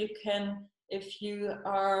 So you can, if you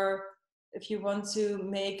want to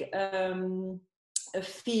make a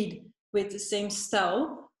feed with the same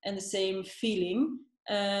style and the same feeling.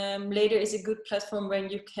 Later is a good platform when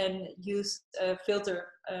you can use a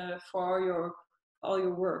filter for all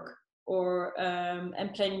your work, or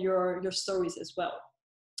and plan your stories as well.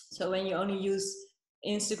 So when you only use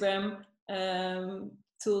Instagram,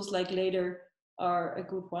 tools like Later are a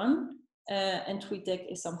good one, and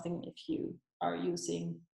TweetDeck is something if you are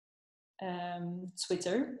using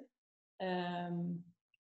Twitter,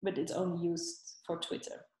 but it's only used for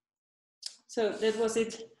Twitter. So that was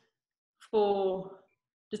it for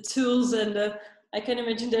the tools, and I can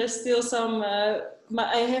imagine there's still some.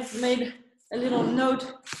 I have made a little note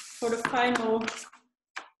for the final,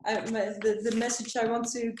 the message I want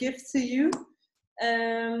to give to you.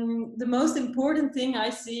 The most important thing I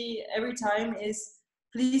see every time is,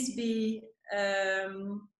 please be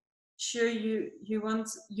sure you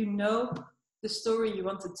know the story you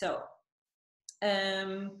want to tell.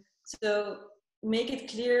 So make it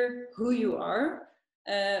clear who you are,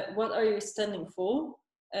 what are you standing for,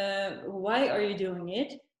 why are you doing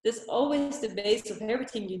it. That's always the base of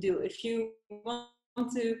everything you do. If you want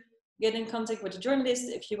to get in contact with a journalist,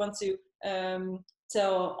 if you want to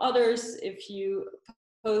tell others, if you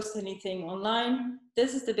post anything online,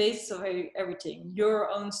 this is the basis of everything. Your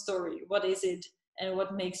own story. What is it, and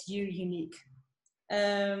what makes you unique?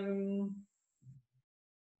 Then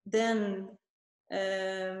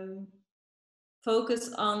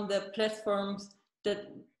focus on the platforms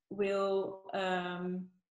that will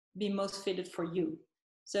be most fitted for you.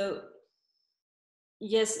 So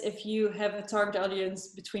yes, if you have a target audience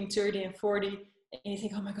between 30 and 40 and you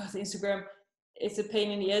think, oh my God, Instagram, it's a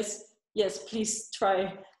pain in the ass. Yes, please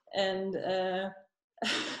try and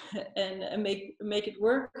make it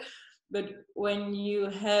work. But when you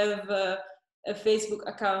have a Facebook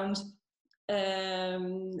account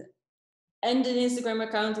and an Instagram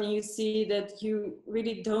account, and you see that you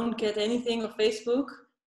really don't get anything of Facebook,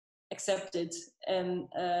 accept it, and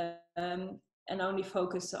only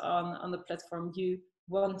focus on the platform you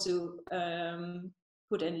want to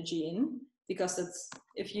put energy in, because that's,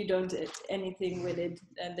 if you don't do anything with it,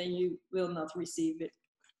 then you will not receive it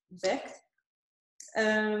back.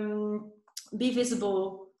 Be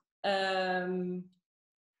visible, and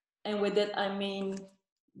with that I mean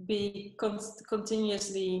be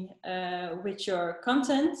continuously with your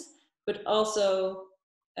content, but also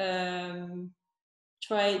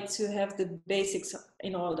try to have the basics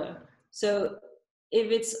in order. So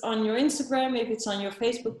if it's on your Instagram, if it's on your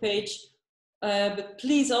Facebook page, but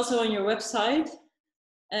please also on your website.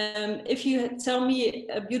 If you tell me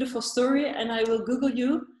a beautiful story and I will Google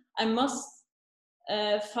you, I must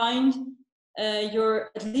find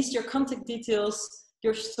at least your contact details,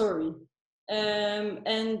 your story.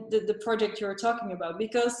 and the project you're talking about.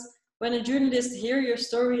 Because when a journalist hears your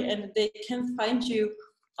story and they can find you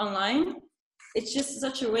online, it's just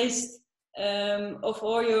such a waste of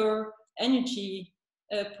all your energy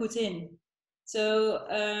put in. So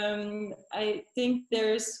I think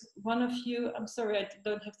there's one of you, I'm sorry, I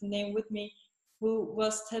don't have the name with me, who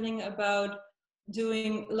was telling about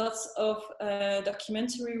doing lots of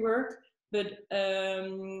documentary work, but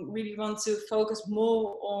really want to focus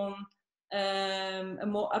more on a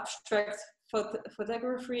more abstract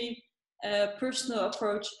photography, personal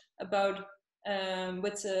approach about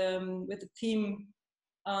with the theme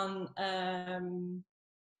on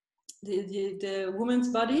the woman's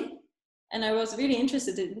body. And I was really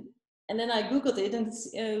interested in, and then I Googled it and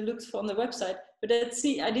looked on the website, but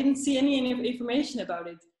I didn't see any information about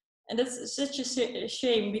it. And that's such a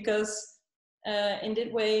shame, because in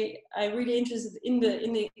that way I'm really interested in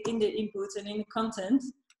the input and in the content,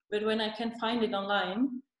 but when I can find it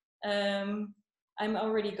online, I'm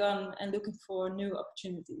already gone and looking for new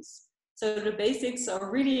opportunities. So the basics are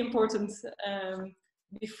really important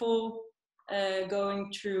before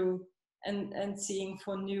going through and seeing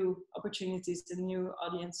for new opportunities and new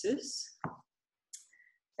audiences.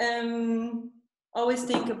 Always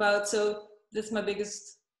think about, so that's my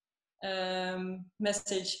biggest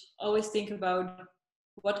message, always think about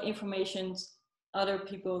what information other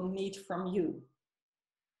people need from you.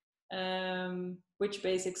 Which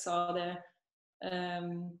basics are there?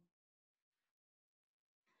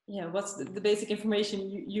 Yeah, what's the basic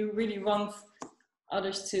information you really want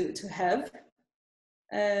others to have?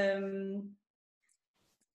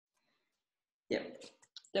 Yeah,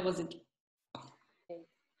 that was it.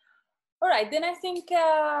 All right, then I think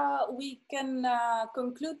we can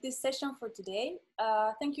conclude this session for today.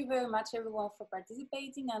 Thank you very much, everyone, for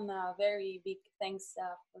participating, and a very big thanks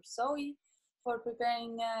for Zoe for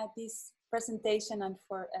preparing this presentation and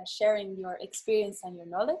for sharing your experience and your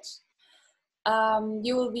knowledge.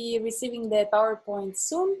 You will be receiving the PowerPoint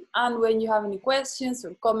soon, and when you have any questions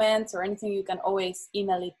or comments or anything, you can always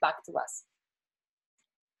email it back to us.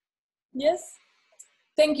 Yes?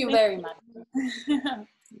 Thank you very much.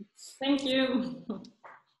 Thank you.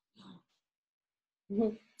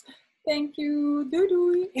 Thank you. Doei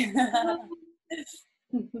doei.